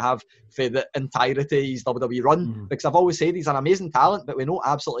Crews than I have for the entirety of his WWE run, because I've always said he's an amazing talent, but we know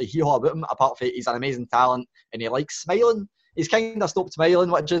absolutely hee-haw about him, apart from he's an amazing talent, and he likes smiling. He's kind of stopped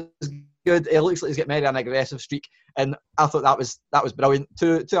smiling, which is good. It looks like he's getting an aggressive streak, and I thought that was brilliant.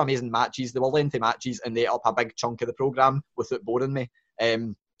 Two amazing matches. They were lengthy matches, and they ate up a big chunk of the programme without boring me.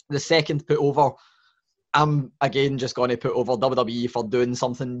 The second put over, I'm again just going to put over WWE for doing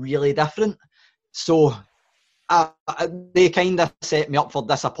something really different. So they kind of set me up for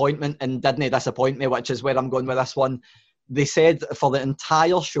disappointment and didn't disappoint me, which is where I'm going with this one. They said for the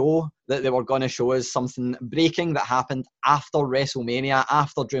entire show that they were going to show us something breaking that happened after WrestleMania,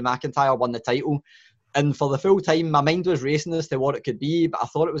 after Drew McIntyre won the title. And for the full time, my mind was racing as to what it could be, but I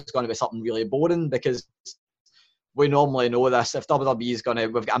thought it was going to be something really boring because we normally know this. If WWE is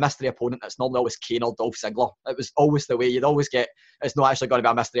we've got a mystery opponent, it's normally always Kane or Dolph Ziggler. It was always the way. You'd always get, it's not actually going to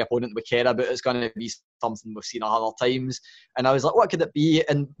be a mystery opponent we care about. It's going to be something we've seen 100 times. And I was like, what could it be?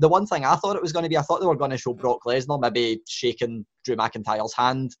 And the one thing I thought it was going to be, I thought they were going to show Brock Lesnar maybe shaking Drew McIntyre's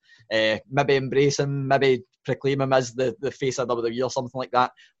hand, maybe embrace him, maybe proclaim him as the face of WWE or something like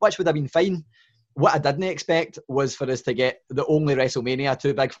that, which would have been fine. What I didn't expect was for us to get the only WrestleMania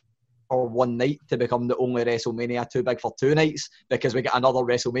too big for one night to become the only WrestleMania too big for 2 nights, because we get another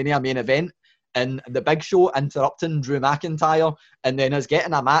WrestleMania main event and the Big Show interrupting Drew McIntyre, and then us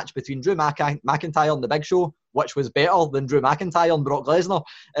getting a match between Drew McIntyre and the Big Show, which was better than Drew McIntyre and Brock Lesnar.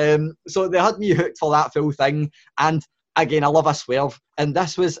 So they had me hooked for that full thing. And again, I love a swerve, and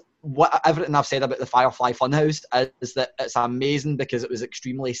this was what everything I've said about the Firefly Funhouse is that it's amazing because it was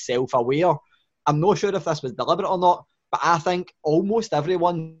extremely self-aware. I'm not sure if this was deliberate or not, but I think almost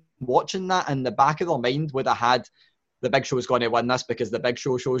everyone watching that in the back of their mind would have had the Big Show's going to win this because the Big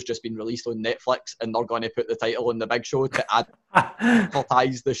show's just been released on Netflix and they're going to put the title on the Big Show to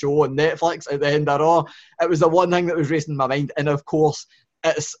advertise the show on Netflix at the end of Raw. It was the one thing that was racing in my mind. And of course,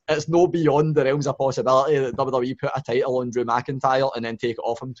 it's no beyond the realms of possibility that WWE put a title on Drew McIntyre and then take it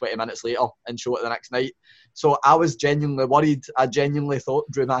off him 20 minutes later and show it the next night. So I was genuinely worried. I genuinely thought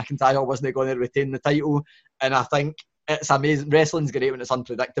Drew McIntyre wasn't going to retain the title. And I think it's amazing. Wrestling's great when it's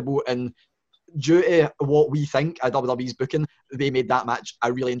unpredictable. And due to what we think at WWE's booking, they made that match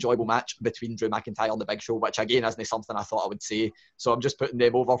a really enjoyable match between Drew McIntyre and the Big Show, which again isn't something I thought I would say. So I'm just putting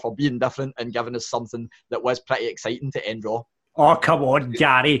them over for being different and giving us something that was pretty exciting to end Raw. Oh, come on,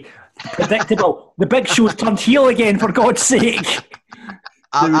 Gary. Predictable. The Big Show's turned heel again, for God's sake.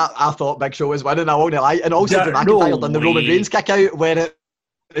 I thought Big Show was winning, I won't lie. And also Drew McIntyre done the Roman Reigns kick out where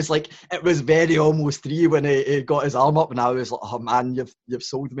it's like, it was very almost 3 when he got his arm up, and I was like, oh man, you've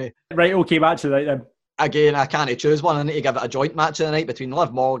sold me. Right, okay, match of the night then. Again, I can't choose one. I need to give it a joint match of the night between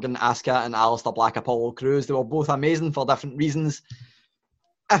Liv Morgan, Asuka and Aleister Black, Apollo Crews. They were both amazing for different reasons.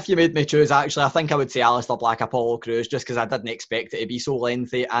 If you made me choose, actually, I think I would say Aleister Black, Apollo Crews, just because I didn't expect it to be so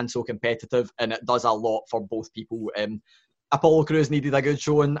lengthy and so competitive, and it does a lot for both people. Apollo Crews needed a good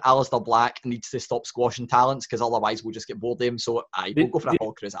showing. Aleister Black needs to stop squashing talents because otherwise we'll just get bored of him. So we'll go for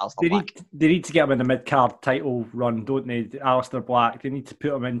Apollo Crews, Aleister Black. They need to get him in the mid-card title run, don't they? Aleister Black. They need to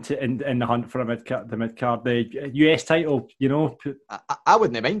put him in the hunt for the mid-card, the US title, you know. I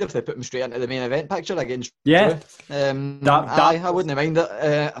wouldn't mind if they put him straight into the main event picture against Drew. I wouldn't mind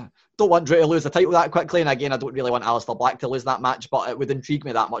it. Don't want Drew to lose the title that quickly, and again, I don't really want Aleister Black to lose that match, but it would intrigue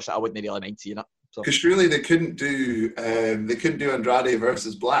me that much that I wouldn't really mind seeing it. Because surely they couldn't do Andrade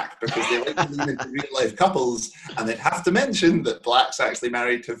versus Black because they like to lean into real life couples, and they'd have to mention that Black's actually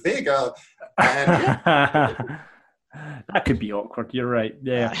married to Vega. And that could be awkward. You're right.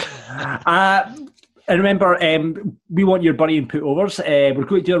 Yeah. And remember, we want your burying put-overs. We're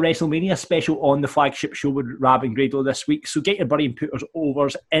going to do a WrestleMania special on the flagship show with Rab and Grado this week. So get your burying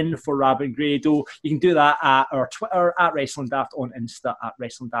put-overs in for Rab and Grado. You can do that at our Twitter, at Wrestling Daft, on Insta, at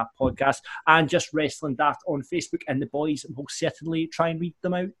Wrestling Daft Podcast, and just Wrestling Daft on Facebook. And the boys will certainly try and read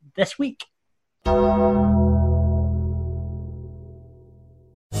them out this week.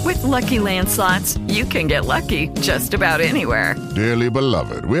 With Lucky Land Slots, you can get lucky just about anywhere. Dearly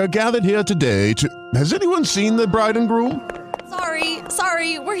beloved, we are gathered here today to... Has anyone seen the bride and groom?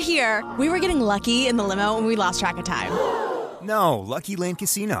 Sorry, we're here. We were getting lucky in the limo and we lost track of time. No, Lucky Land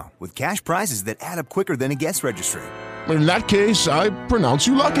Casino, with cash prizes that add up quicker than a guest registry. In that case, I pronounce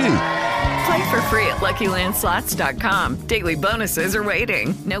you lucky. Play for free at LuckyLandSlots.com. Daily bonuses are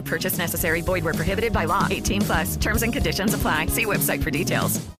waiting. No purchase necessary. Void where prohibited by law. 18+. Terms and conditions apply. See website for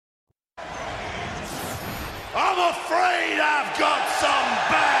details. I'm afraid I've got some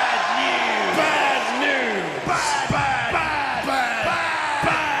bad news. Bad news.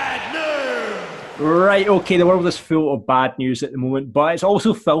 Right, okay, the world is full of bad news at the moment, but it's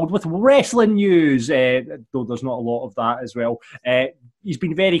also filled with wrestling news, though there's not a lot of that as well. He's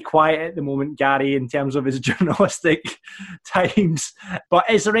been very quiet at the moment, Gary, in terms of his journalistic times. But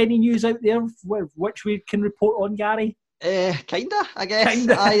is there any news out there which we can report on, Gary? Kinda, I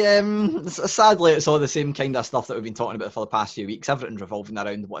guess. Sadly, it's all the same kind of stuff that we've been talking about for the past few weeks. Everything's revolving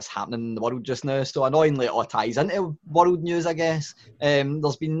around what's happening in the world just now. So annoyingly, it all ties into world news, I guess.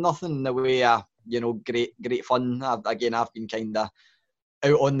 There's been nothing in the way of, great fun. I've been kind of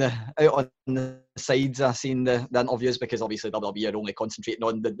out on the sides. I've seen the interviews because obviously WWE are only concentrating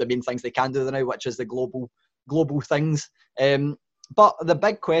on the main things they can do now, which is the global things. But the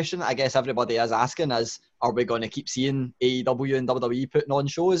big question I guess everybody is asking is, are we going to keep seeing AEW and WWE putting on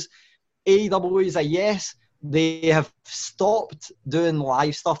shows? AEW is a yes. They have stopped doing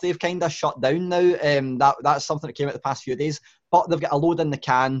live stuff. They've kind of shut down now. That's something that came out the past few days. But they've got a load in the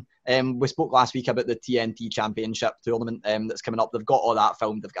can. We spoke last week about the TNT Championship tournament that's coming up. They've got all that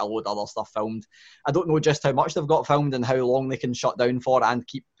filmed. They've got a load of other stuff filmed. I don't know just how much they've got filmed and how long they can shut down for and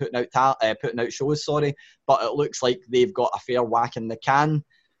keep putting out shows. But it looks like they've got a fair whack in the can.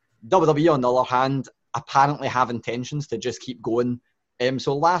 WWE, on the other hand, apparently have intentions to just keep going.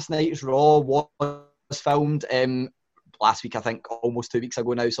 So last night's Raw was filmed last week, I think, almost 2 weeks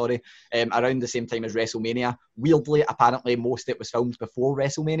ago now, around the same time as WrestleMania. Weirdly, apparently, most of it was filmed before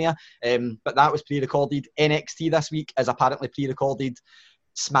WrestleMania, but that was pre-recorded. NXT this week is apparently pre-recorded.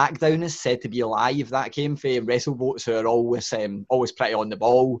 SmackDown is said to be live. That came from WrestleVotes, who are always pretty on the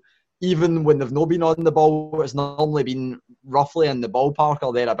ball. Even when they've not been on the ball, it's normally been roughly in the ballpark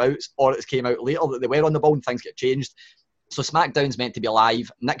or thereabouts, or it's came out later that they were on the ball and things get changed. So SmackDown's meant to be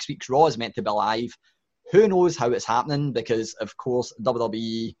live. Next week's Raw is meant to be live. Who knows how it's happening? Because, of course,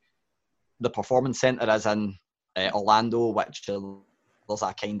 WWE, the Performance Center is in Orlando, which there's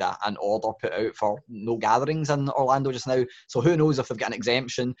a kind of an order put out for no gatherings in Orlando just now. So who knows if they've got an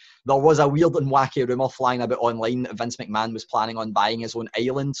exemption. There was a weird and wacky rumour flying about online that Vince McMahon was planning on buying his own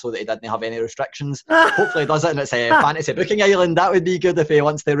island so that he didn't have any restrictions. Hopefully he does it and it's a fantasy booking island. That would be good if he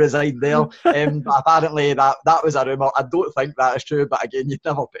wants to reside there. But apparently that was a rumour. I don't think that is true, but again, you'd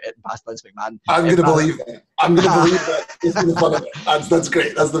never put it past Vince McMahon. I'm going to believe it. I'm going to believe it. It's been fun of it. That's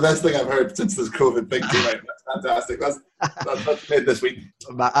great. That's the best thing I've heard since this COVID thing came out. That's fantastic. That's made this week.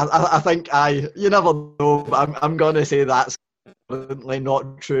 I think you never know, but I'm going to say that's definitely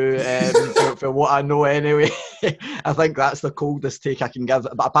not true for what I know anyway. I think that's the coldest take I can give,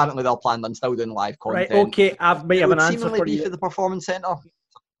 but apparently they're planning on still doing live content. Right, okay, I might have an answer for you. For the Performance Centre.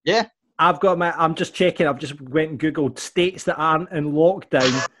 Yeah. I'm just checking, I've just went and Googled states that aren't in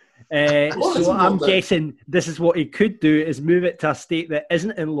lockdown. So I'm guessing this is what he could do, is move it to a state that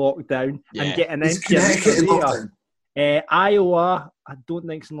isn't in lockdown and get an empty Iowa, I don't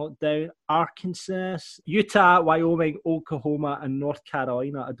think it's in lockdown. Arkansas, Utah, Wyoming, Oklahoma, and North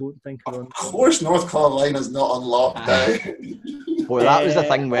Carolina, I don't think are on. Of course, North Carolina's not on lockdown. Well, that was the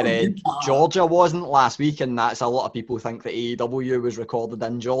thing where Georgia wasn't last week, and that's a lot of people think that AEW was recorded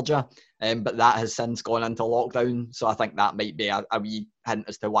in Georgia, but that has since gone into lockdown. So I think that might be a wee hint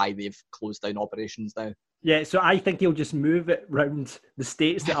as to why they've closed down operations now. Yeah, so I think he'll just move it round the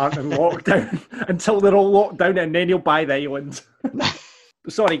states that aren't in lockdown until they're all locked down, and then he'll buy the island.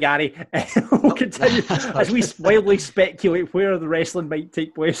 Sorry, Gary. We'll continue as we wildly speculate where the wrestling might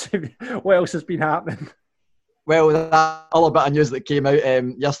take place. What else has been happening? Well, that other bit of news that came out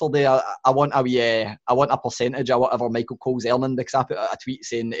yesterday, I want a percentage of whatever Michael Cole's earning, because I put a tweet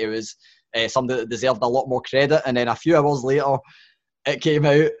saying it was somebody that deserved a lot more credit, and then a few hours later, it came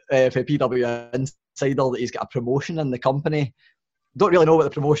out for PW Insider that he's got a promotion in the company. Don't really know what the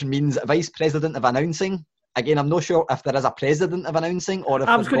promotion means. Vice President of Announcing. Again, I'm not sure if there is a President of Announcing or if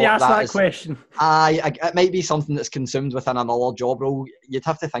I was going to ask that question. It might be something that's consumed within another job role. You'd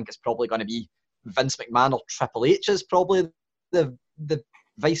have to think it's probably going to be Vince McMahon or Triple H is probably the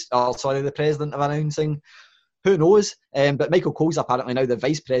President of Announcing. Who knows? But Michael Cole's apparently now the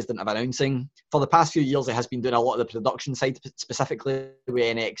Vice President of Announcing. For the past few years, he has been doing a lot of the production side, specifically with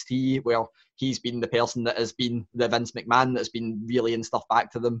NXT, where he's been the person that has been the Vince McMahon that's been relaying stuff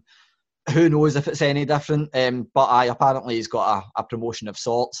back to them. Who knows if it's any different? But apparently he's got a promotion of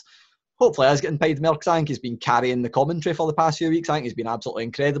sorts. Hopefully he's getting paid milk. I think he's been carrying the commentary for the past few weeks. I think he's been absolutely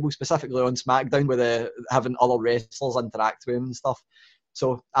incredible, specifically on SmackDown with having other wrestlers interact with him and stuff.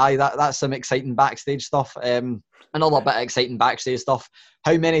 So that's some exciting backstage stuff. Another bit of exciting backstage stuff.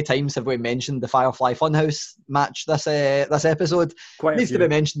 How many times have we mentioned the Firefly Funhouse match this episode? Needs to be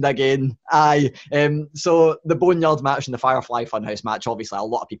mentioned again. So the Boneyard match and the Firefly Funhouse match, obviously a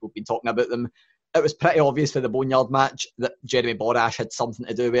lot of people have been talking about them. It was pretty obvious for the Boneyard match that Jeremy Borash had something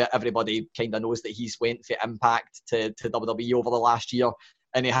to do with it. Everybody kind of knows that he's went for Impact to WWE over the last year,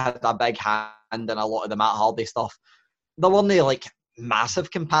 and he had a big hand in a lot of the Matt Hardy stuff. There weren't massive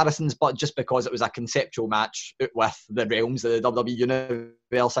comparisons, but just because it was a conceptual match with the realms of the WWE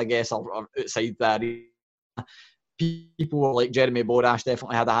universe, I guess, or outside the arena, people were like, Jeremy Borash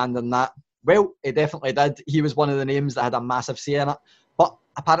definitely had a hand in that. Well, he definitely did. He was one of the names that had a massive say in it. But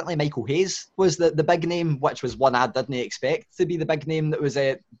apparently Michael Hayes was the big name, which was one I didn't expect to be the big name that was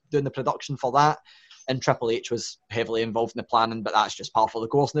doing the production for that. And Triple H was heavily involved in the planning, but that's just par for the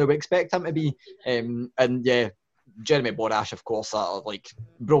course now. We expect him to be. And yeah, Jeremy Borash, of course,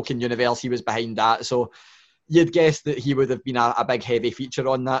 Broken Universe, he was behind that. So you'd guess that he would have been a big heavy feature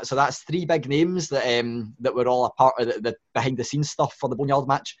on that. So that's three big names that were all a part of the behind the scenes stuff for the Boneyard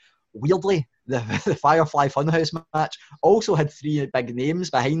match. weirdly, the Firefly Funhouse match also had 3 big names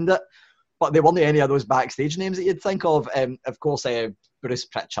behind it, but they weren't any of those backstage names that you'd think of. Of course, Bruce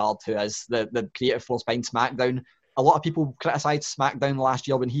Pritchard, who is the creative force behind SmackDown. A lot of people criticised SmackDown last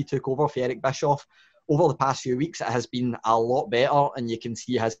year when he took over for Eric Bischoff. Over the past few weeks, it has been a lot better, and you can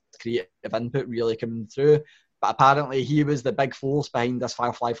see his creative input really coming through. But apparently, he was the big force behind this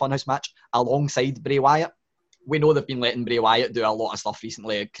Firefly Funhouse match alongside Bray Wyatt. We know they've been letting Bray Wyatt do a lot of stuff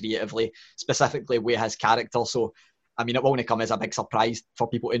recently, creatively, specifically with his character. So, I mean, it won't come as a big surprise for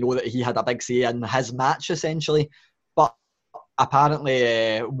people to know that he had a big say in his match, essentially. But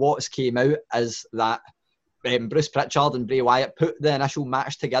apparently, what's came out is that Bruce Pritchard and Bray Wyatt put the initial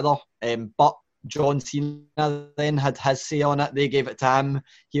match together, but John Cena then had his say on it. They gave it to him.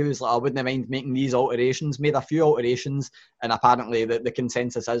 He was like, I wouldn't mind making these alterations. Made a few alterations, and apparently the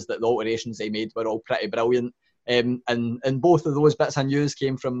consensus is that the alterations they made were all pretty brilliant. And both of those bits of news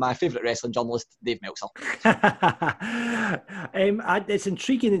came from my favourite wrestling journalist, Dave Meltzer. It's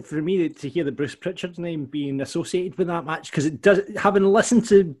intriguing for me to hear the Bruce Pritchard's name being associated with that match, because it does. Having listened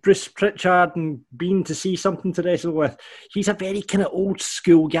to Bruce Pritchard and been to see something to wrestle with, he's a very kind of old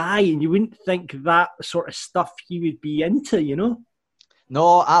school guy, and you wouldn't think that sort of stuff he would be into, you know?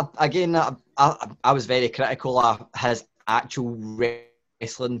 No, I was very critical of his actual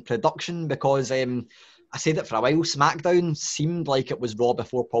wrestling production because I said it for a while, SmackDown seemed like it was Raw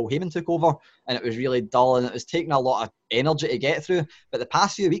before Paul Heyman took over, and it was really dull, and it was taking a lot of energy to get through. But the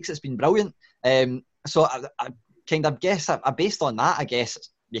past few weeks, it's been brilliant. So I kind of guess, based on that, I guess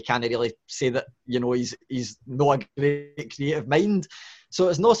you can't really say that, you know, he's not a great creative mind. So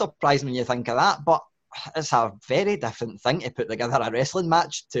it's no surprise when you think of that, but it's a very different thing to put together a wrestling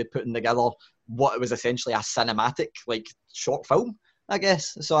match to putting together what was essentially a cinematic, like, short film, I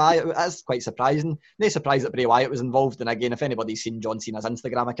guess. So that's quite surprising. No surprise that Bray Wyatt was involved. And again, if anybody's seen John Cena's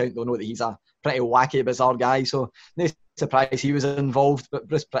Instagram account, they'll know that he's a pretty wacky, bizarre guy. So no surprise he was involved. But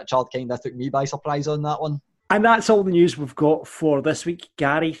Bruce Pritchard kind of took me by surprise on that one. And that's all the news we've got for this week.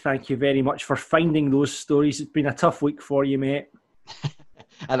 Gary, thank you very much for finding those stories. It's been a tough week for you, mate.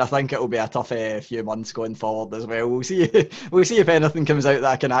 And I think it'll be a tough few months going forward as well. We'll see if anything comes out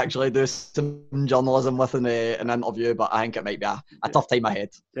that I can actually do some journalism with in an interview, but I think it might be a tough time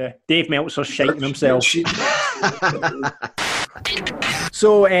ahead. Yeah, Dave Meltzer's shiting himself.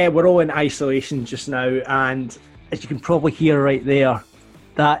 So we're all in isolation just now, and as you can probably hear right there,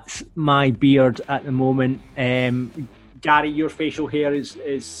 that's my beard at the moment. Gary, your facial hair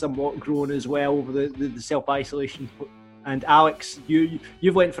is somewhat grown as well over the self-isolation. And Alex,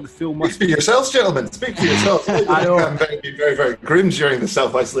 you've went for the full mustache. Speak for yourselves, gentlemen. Speak for yourselves. I know. I'm very, very groomed during the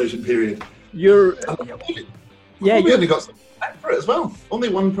self-isolation period. We only got some back for it as well. Only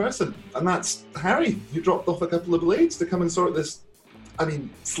one person, and that's Harry, who dropped off a couple of blades to come and sort this. I mean,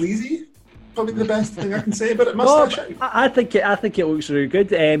 sleazy. Probably the best thing I can say about it. Mustache. I think it looks really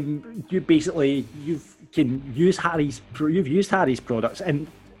good. You've used Harry's products, and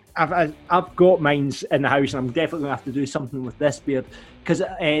I've got mines in the house, and I'm definitely going to have to do something with this beard, because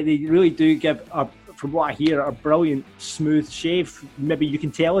they really do give, from what I hear, a brilliant smooth shave. Maybe you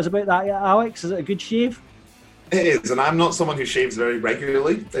can tell us about that, Alex. Is it a good shave? It is, and I'm not someone who shaves very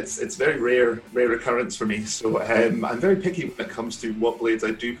regularly. It's very rare occurrence for me. So I'm very picky when it comes to what blades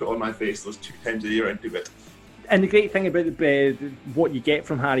I do put on my face. Those 2 times a year I do it. And the great thing about what you get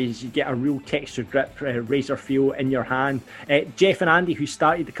from Harry is you get a real textured grip, razor feel in your hand. Jeff and Andy, who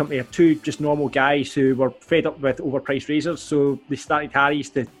started the company, are 2 just normal guys who were fed up with overpriced razors, so they started Harry's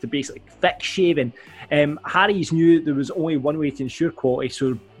to basically fix shaving. Harry's knew there was only one way to ensure quality,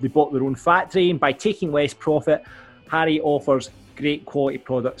 so they bought their own factory, and by taking less profit, Harry offers great quality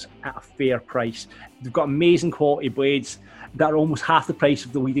products at a fair price. They've got amazing quality blades that are almost half the price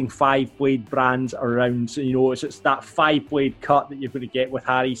of the leading 5-blade brands around. So, you know, it's that 5-blade cut that you're going to get with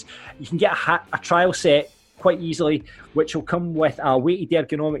Harry's. You can get a trial set quite easily, which will come with a weighted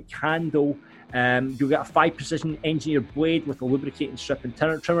ergonomic handle. You'll get a 5-precision engineered blade with a lubricating strip and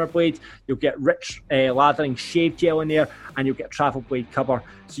trimmer blade. You'll get rich lathering shave gel in there, and you'll get a travel blade cover.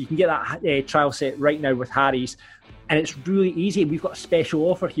 So you can get that trial set right now with Harry's. And it's really easy. We've got a special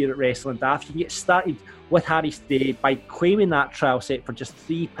offer here at Wrestling Daft. You can get started with Harry's today by claiming that trial set for just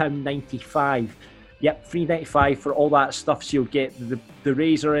 £3.95. Yep, $3.95 for all that stuff. So you'll get the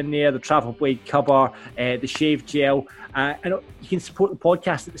razor in there, the travel blade cover, the shave gel. And you can support the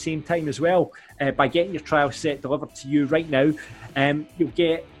podcast at the same time as well by getting your trial set delivered to you right now. You'll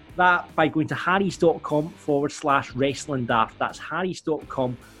get that by going to harrys.com/wrestling daft. That's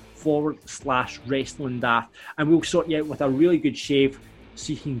harrys.com/wrestling daft. And we'll sort you out with a really good shave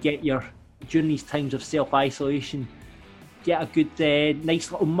so you can get during these times of self-isolation, get a good,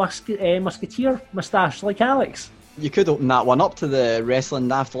 nice little musketeer moustache like Alex. You could open that one up to the Wrestling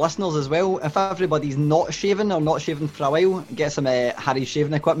Daft listeners as well. If everybody's not shaving or not shaving for a while, get some Harry's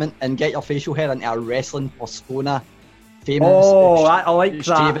shaving equipment and get your facial hair into a wrestling persona. Famous, I like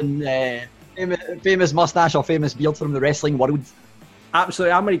shaving, famous mustache or famous beard from the wrestling world.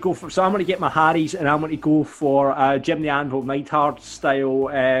 Absolutely, I'm going to get my Harry's and I'm going to go for Jim the Anvil Neidhart style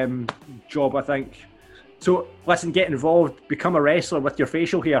job, I think. So listen, get involved, become a wrestler with your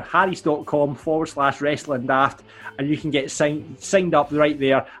facial hair, harrys.com/wrestling daft, and you can get signed up right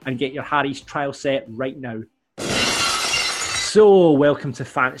there and get your Harry's trial set right now. So, welcome to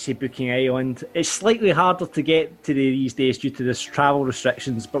Fantasy Booking Island. It's slightly harder to get to these days due to this travel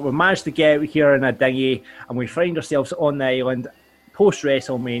restrictions, but we managed to get out here in a dinghy and we find ourselves on the island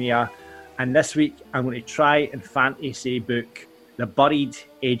post-WrestleMania, and this week I'm going to try and fantasy book the buried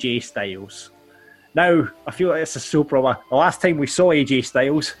AJ Styles. Now, I feel like this is so proper. The last time we saw AJ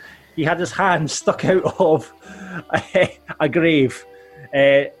Styles, he had his hand stuck out of a grave,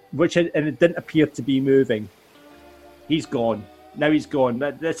 and it didn't appear to be moving. He's gone. Now he's gone.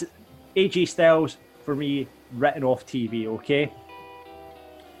 This AJ Styles, for me, written off TV, okay?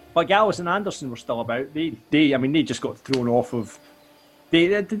 But Gallows and Anderson were still about. They just got thrown off of...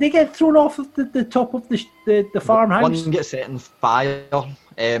 Did they get thrown off of the top of the farmhouse? One gets set on fire,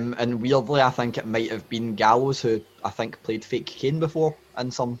 and weirdly, I think it might have been Gallows, who I think played fake Kane before,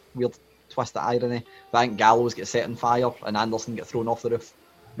 in some weird twist of irony. But I think Gallows gets set on fire, and Anderson gets thrown off the roof.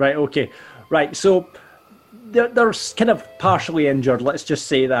 Right, okay. Right, so they're kind of partially injured, let's just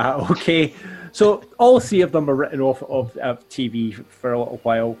say that, okay? So all three of them are written off of TV for a little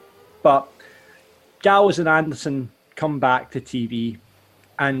while, but Gallows and Anderson come back to TV.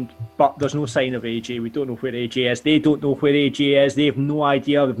 But there's no sign of AJ. We don't know where AJ is. They don't know where AJ is. They have no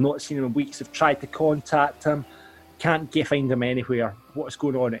idea. They've not seen him in weeks. They've tried to contact him. Can't find him anywhere. What's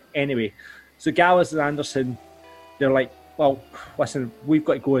going on? Anyway, so Gallows and Anderson, they're like, well, listen, we've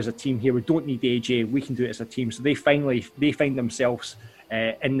got to go as a team here. We don't need AJ. We can do it as a team. So they find themselves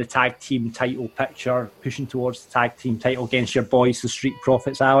in the tag team title picture, pushing towards the tag team title against your boys, the Street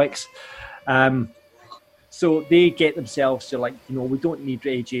Profits, Alex. So they get themselves to like, we don't need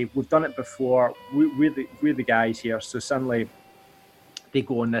AJ. We've done it before. We're the guys here. So suddenly they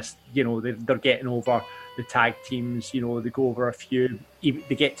go on this, they're getting over the tag teams. They go over a few.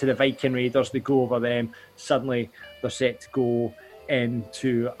 They get to the Viking Raiders. They go over them. Suddenly they're set to go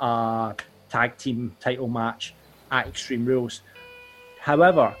into a tag team title match at Extreme Rules.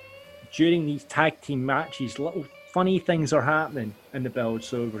 However, during these tag team matches, little funny things are happening in the build.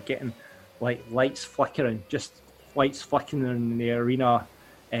 So we're getting like lights flickering in the arena.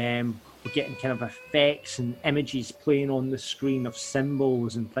 We're getting kind of effects and images playing on the screen of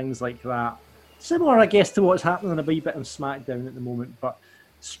symbols and things like that. Similar, I guess, to what's happening a wee bit on SmackDown at the moment, but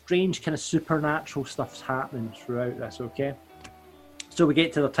strange kind of supernatural stuff's happening throughout this, okay? So we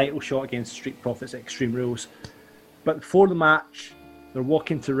get to the title shot against Street Profits at Extreme Rules. But before the match, they're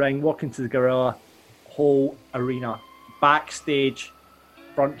walking to the Gorilla, whole arena, backstage,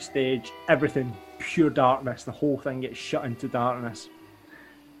 front stage, everything pure darkness. The whole thing gets shut into darkness.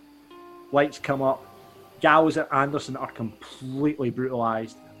 Lights come up. Gallows and Anderson are completely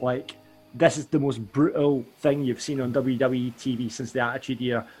brutalized. Like, this is the most brutal thing you've seen on WWE TV since the Attitude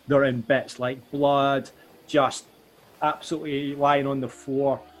Era. They're in bits, like blood, just absolutely lying on the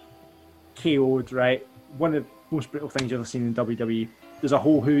floor, KO'd, right? One of the most brutal things you've ever seen in WWE. There's a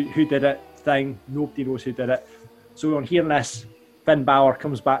whole who did it thing. Nobody knows who did it. So on hearing this, Finn Balor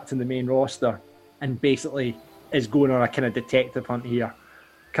comes back to the main roster and basically is going on a kind of detective hunt here.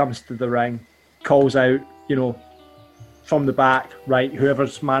 Comes to the ring, calls out, from the back, right,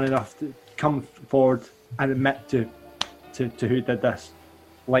 whoever's man enough to come forward and admit to who did this.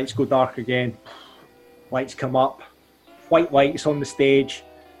 Lights go dark again. Lights come up. White lights on the stage.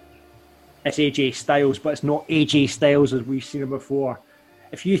 It's AJ Styles, but it's not AJ Styles as we've seen him before.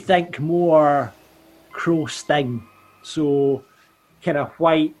 If you think more Crow Sting, so kind of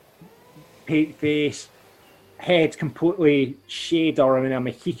white paint face, head completely shaved or in a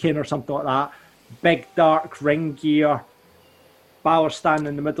Mohican or something like that, big dark ring gear, Balor standing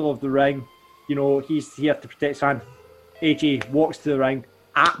in the middle of the ring, he's here to protect his hand. AJ walks to the ring,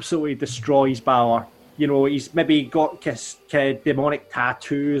 absolutely destroys Balor. He's maybe got kind of demonic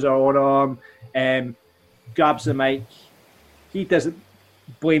tattoos on him, grabs the mic. He doesn't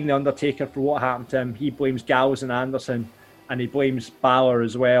blame The Undertaker for what happened to him. He blames Gallows and Anderson, and he blames Balor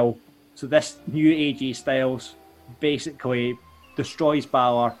as well. So this new AJ Styles basically destroys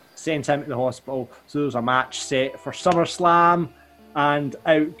Balor, sends him to the hospital. So there's a match set for SummerSlam, and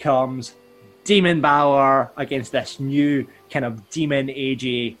out comes Demon Balor against this new kind of Demon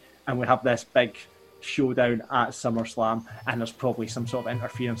AJ, and we have this big showdown at SummerSlam, and there's probably some sort of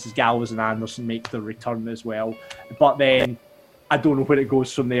interference as Gallows and Anderson make their return as well. But then I don't know where it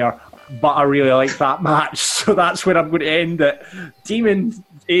goes from there, but I really like that match, so that's where I'm going to end it. Demon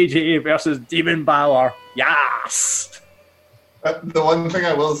AJ versus Demon Balor. Yes! The one thing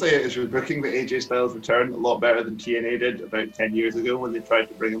I will say is you're booking the AJ Styles return a lot better than TNA did about 10 years ago when they tried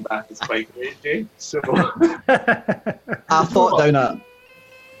to bring him back as Spike and AJ. So I thought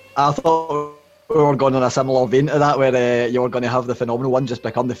we were going on a similar vein to that, where you were going to have the Phenomenal One just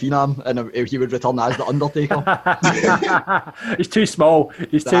become the Phenom, and he would return as the Undertaker. He's too small.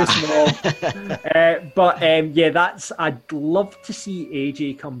 He's too small. I'd love to see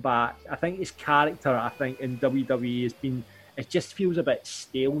AJ come back. I think his character, in WWE has been. It just feels a bit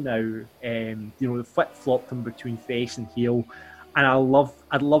stale now. The flip-flopped him between face and heel. And I'd love,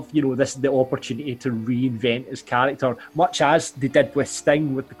 this is the opportunity to reinvent his character, much as they did with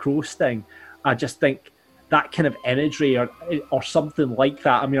Sting, with the Crow Sting. I just think that kind of imagery or something like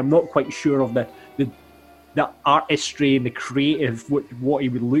that. I mean, I'm not quite sure of the artistry and the creative, what he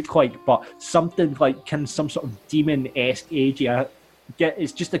would look like, but something like some sort of demon-esque AJ.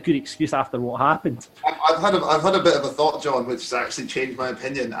 It's just a good excuse after what happened. I've had a bit of a thought, John, which has actually changed my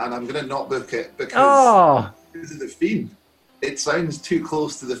opinion, and I'm going to not book it because of the Fiend. It sounds too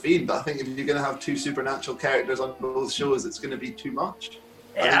close to the Fiend. I think if you're going to have two supernatural characters on both shows, it's going to be too much.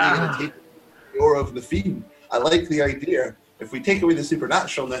 I think you're going to take the aura of the Fiend. I like the idea. If we take away the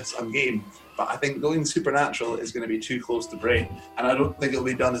supernaturalness, I'm game. But I think going supernatural is going to be too close to Bray, and I don't think it'll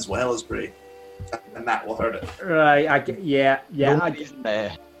be done as well as Bray. And that will hurt it. Right, The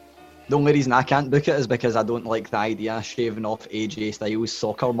only reason I can't book it is because I don't like the idea of shaving off AJ Styles'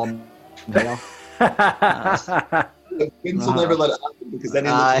 soccer mum hair. Vince will never let it happen because then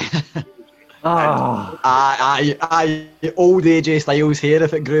old AJ Styles' hair,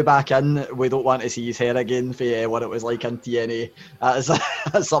 if it grew back in, we don't want to see his hair again for what it was like in TNA.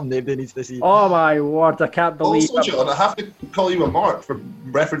 That's something nobody needs to see. Oh my word, I can't believe it. Also, John, I have to call you a mark for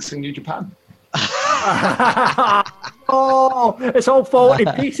referencing New Japan. Oh, it's all falling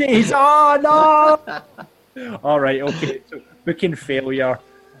to pieces. Oh no! All right, okay. So booking failure.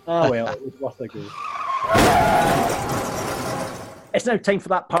 Oh well, it was worth a go. It's now time for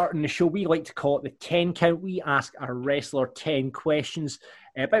that part in the show we like to call it the 10 count. We ask our wrestler 10 questions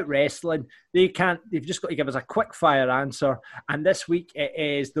about wrestling. They've just got to give us a quick fire answer. And this week it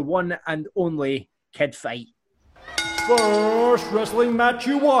is the one and only Kid Fite. First wrestling match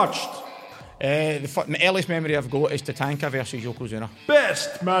you watched. The earliest memory I've got is Tatanka versus Yokozuna.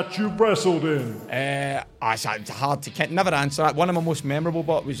 Best match you've wrestled in? It's hard to never answer that. One of my most memorable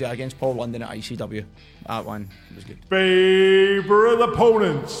was against Paul London at ICW. That one was good. Favourite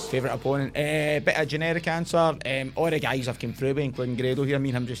opponents? Favourite opponent? Bit of generic answer. All the guys I've come through with, including Grado here. Me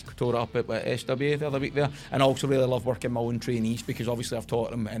and him just tore up at SW the other week there. And I also really love working my own trainees because obviously I've taught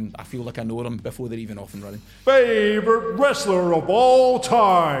them and I feel like I know them before they're even off and running. Favourite wrestler of all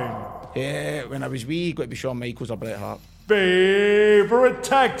time? When I was wee, got to be Shawn Michaels or Bret Hart. Favourite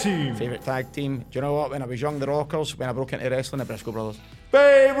tag team? Favourite tag team? Do you know what? When I was young, the Rockers. When I broke into wrestling, the Briscoe Brothers.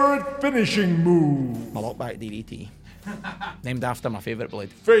 Favourite finishing move? My lockback DDT. Named after my favourite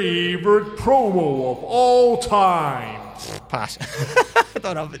blade. Favourite promo of all time? Pass. I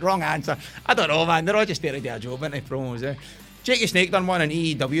don't know. Wrong answer. I don't know, man. They're all just there to do a job, aren't they, promos, Jake Snake done one on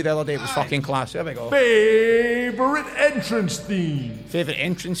AEW the other day. It was fucking class. There we go. Favourite entrance theme? Favourite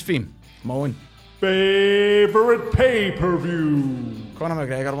entrance theme? My own. Favourite pay-per-view? Conor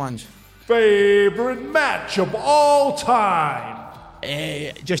McGregor ones. Favourite match of all time?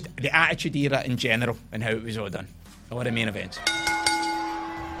 Just the Attitude Era in general and how it was all done. All the main events.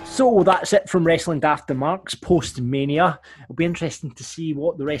 So that's it from Wrestling Daft and Marks post-Mania. It'll be interesting to see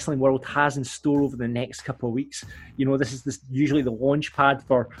what the wrestling world has in store over the next couple of weeks. This is usually the launch pad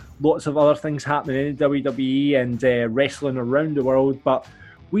for lots of other things happening in WWE and wrestling around the world, but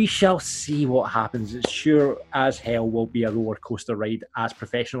we shall see what happens. It's sure as hell will be a roller coaster ride as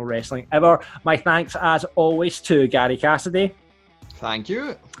professional wrestling ever. My thanks as always to Gary Cassidy. Thank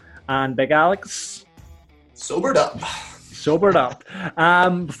you. And Big Alex. Sobered up.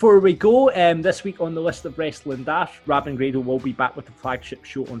 Before we go, this week on the list of Wrestling Daft, Rab and Grado will be back with the flagship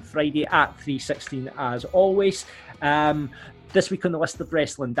show on Friday at 3:16 as always. This week on the list of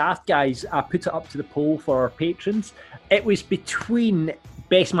Wrestling Daft, guys, I put it up to the poll for our patrons. It was between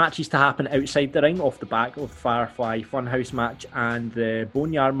best matches to happen outside the ring off the back of the Firefly Funhouse match and the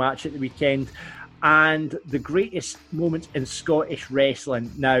Boneyard match at the weekend. And the greatest moments in Scottish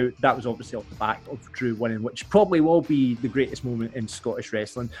wrestling. Now, that was obviously off the back of Drew winning, which probably will be the greatest moment in Scottish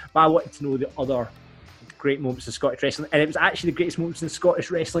wrestling. But I wanted to know the other great moments in Scottish wrestling. And it was actually the greatest moments in Scottish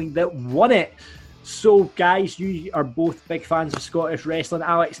wrestling that won it. So, guys, you are both big fans of Scottish wrestling.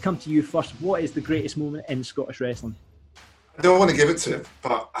 Alex, come to you first. What is the greatest moment in Scottish wrestling? I don't want to give it to him,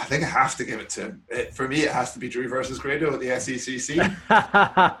 but I think I have to give it to him. For me, it has to be Drew versus Grado at the SECC.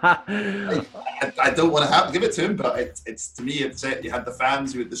 I don't want to have to give it to him, but it's to me, it's it. You had the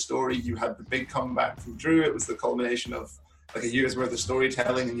fans, you had the story, you had the big comeback from Drew. It was the culmination of like a year's worth of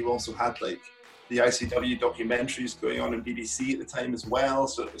storytelling, and you also had like the ICW documentaries going on in BBC at the time as well.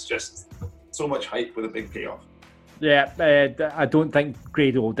 So it was just so much hype with a big payoff. Yeah, I don't think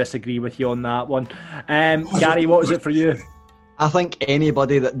Grado will disagree with you on that one. Gary, what was it for you? I think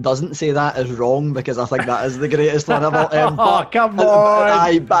anybody that doesn't say that is wrong, because I think that is the greatest one ever. Oh, come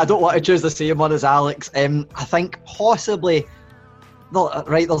on! But I don't want to choose the same one as Alex. I think possibly,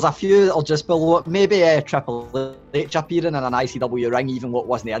 there's a few that'll just below it. Maybe Triple H appearing in an ICW ring, even what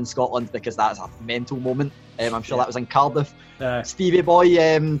wasn't in Scotland, because that's a mental moment. I'm sure that was in Cardiff. Stevie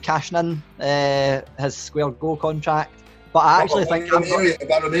Boy cashing in his Square Go contract. But I actually think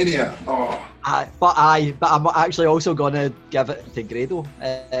Mania. But I'm actually also going to give it to Grado.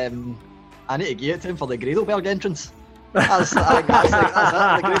 I need to give it to him for the Gradoberg entrance. That's it. The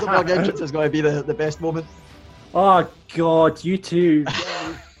Gradoberg entrance is going to be the best moment. Oh God, you two!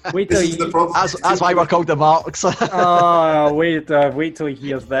 Wait till that's why we're called the Marks. Wait till he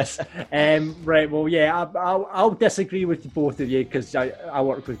hears this. Right, well, yeah, I'll disagree with both of you, because I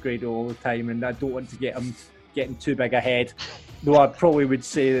work with Grado all the time, and I don't want to get him getting too big ahead. Though I probably would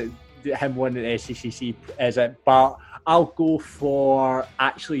say that him winning the SECC is it, but I'll go for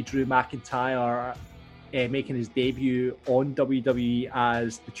actually Drew McIntyre making his debut on WWE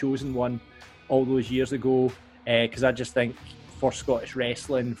as the Chosen One all those years ago, because I just think for Scottish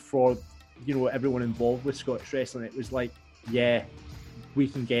wrestling, for everyone involved with Scottish wrestling, it was like, yeah, we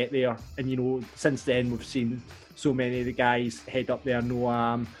can get there. And since then we've seen so many of the guys head up there: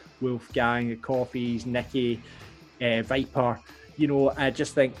 Noam, Wolfgang, the Coffees, Nicky, Viper. I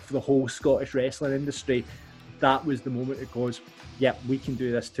just think for the whole Scottish wrestling industry, that was the moment it goes, yep, we can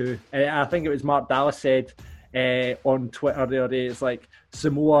do this too. I think it was Mark Dallas said on Twitter the other day, it's like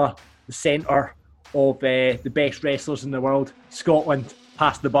Samoa, the centre of the best wrestlers in the world, Scotland,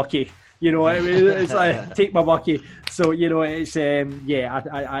 pass the bucky. It's like, take my bucky. So, it's,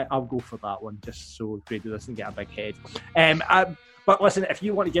 I'll go for that one, just so Grado doesn't get a big head. But listen, if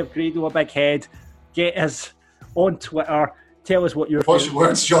you want to give Grado a big head, get us on Twitter. Tell us what your Watch your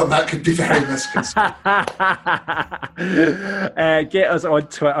words, John. That could be very misconstrued. Get us on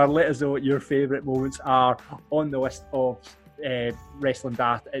Twitter. Let us know what your favourite moments are on the list of Wrestling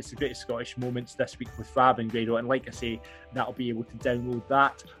Daft. It's the greatest Scottish moments this week with Fab and Grado. And like I say, that'll be able to download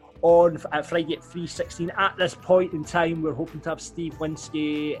that at Friday at 3:16. At this point in time, we're hoping to have Steve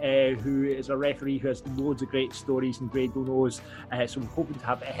Winsky, who is a referee who has loads of great stories and Grado knows. So we're hoping to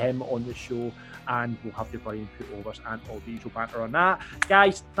have him on the show, and we'll have the Brian put-overs and all the usual banter on that.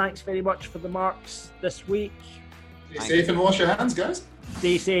 Guys, thanks very much for the marks this week. Stay safe and wash your hands, guys.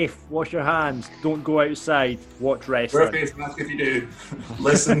 Stay safe, wash your hands, don't go outside, watch wrestling. Wear a face mask if you do.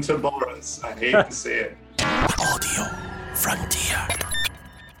 Listen to Boris. I hate to say it. Audio Frontier.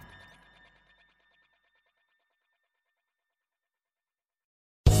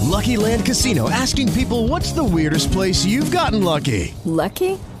 Lucky Land Casino, asking people, what's the weirdest place you've gotten lucky?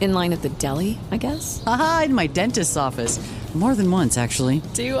 Lucky? In line at the deli, I guess? Aha, in my dentist's office. More than once, actually.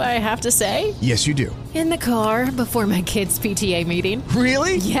 Do I have to say? Yes, you do. In the car before my kids' PTA meeting.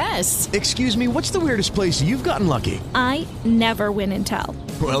 Really? Yes. Excuse me, what's the weirdest place you've gotten lucky? I never win and tell.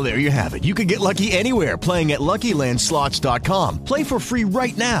 Well, there you have it. You can get lucky anywhere, playing at LuckyLandSlots.com. Play for free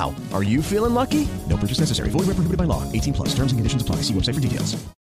right now. Are you feeling lucky? No purchase necessary. Void where prohibited by law. 18+. Terms and conditions apply. See website for details.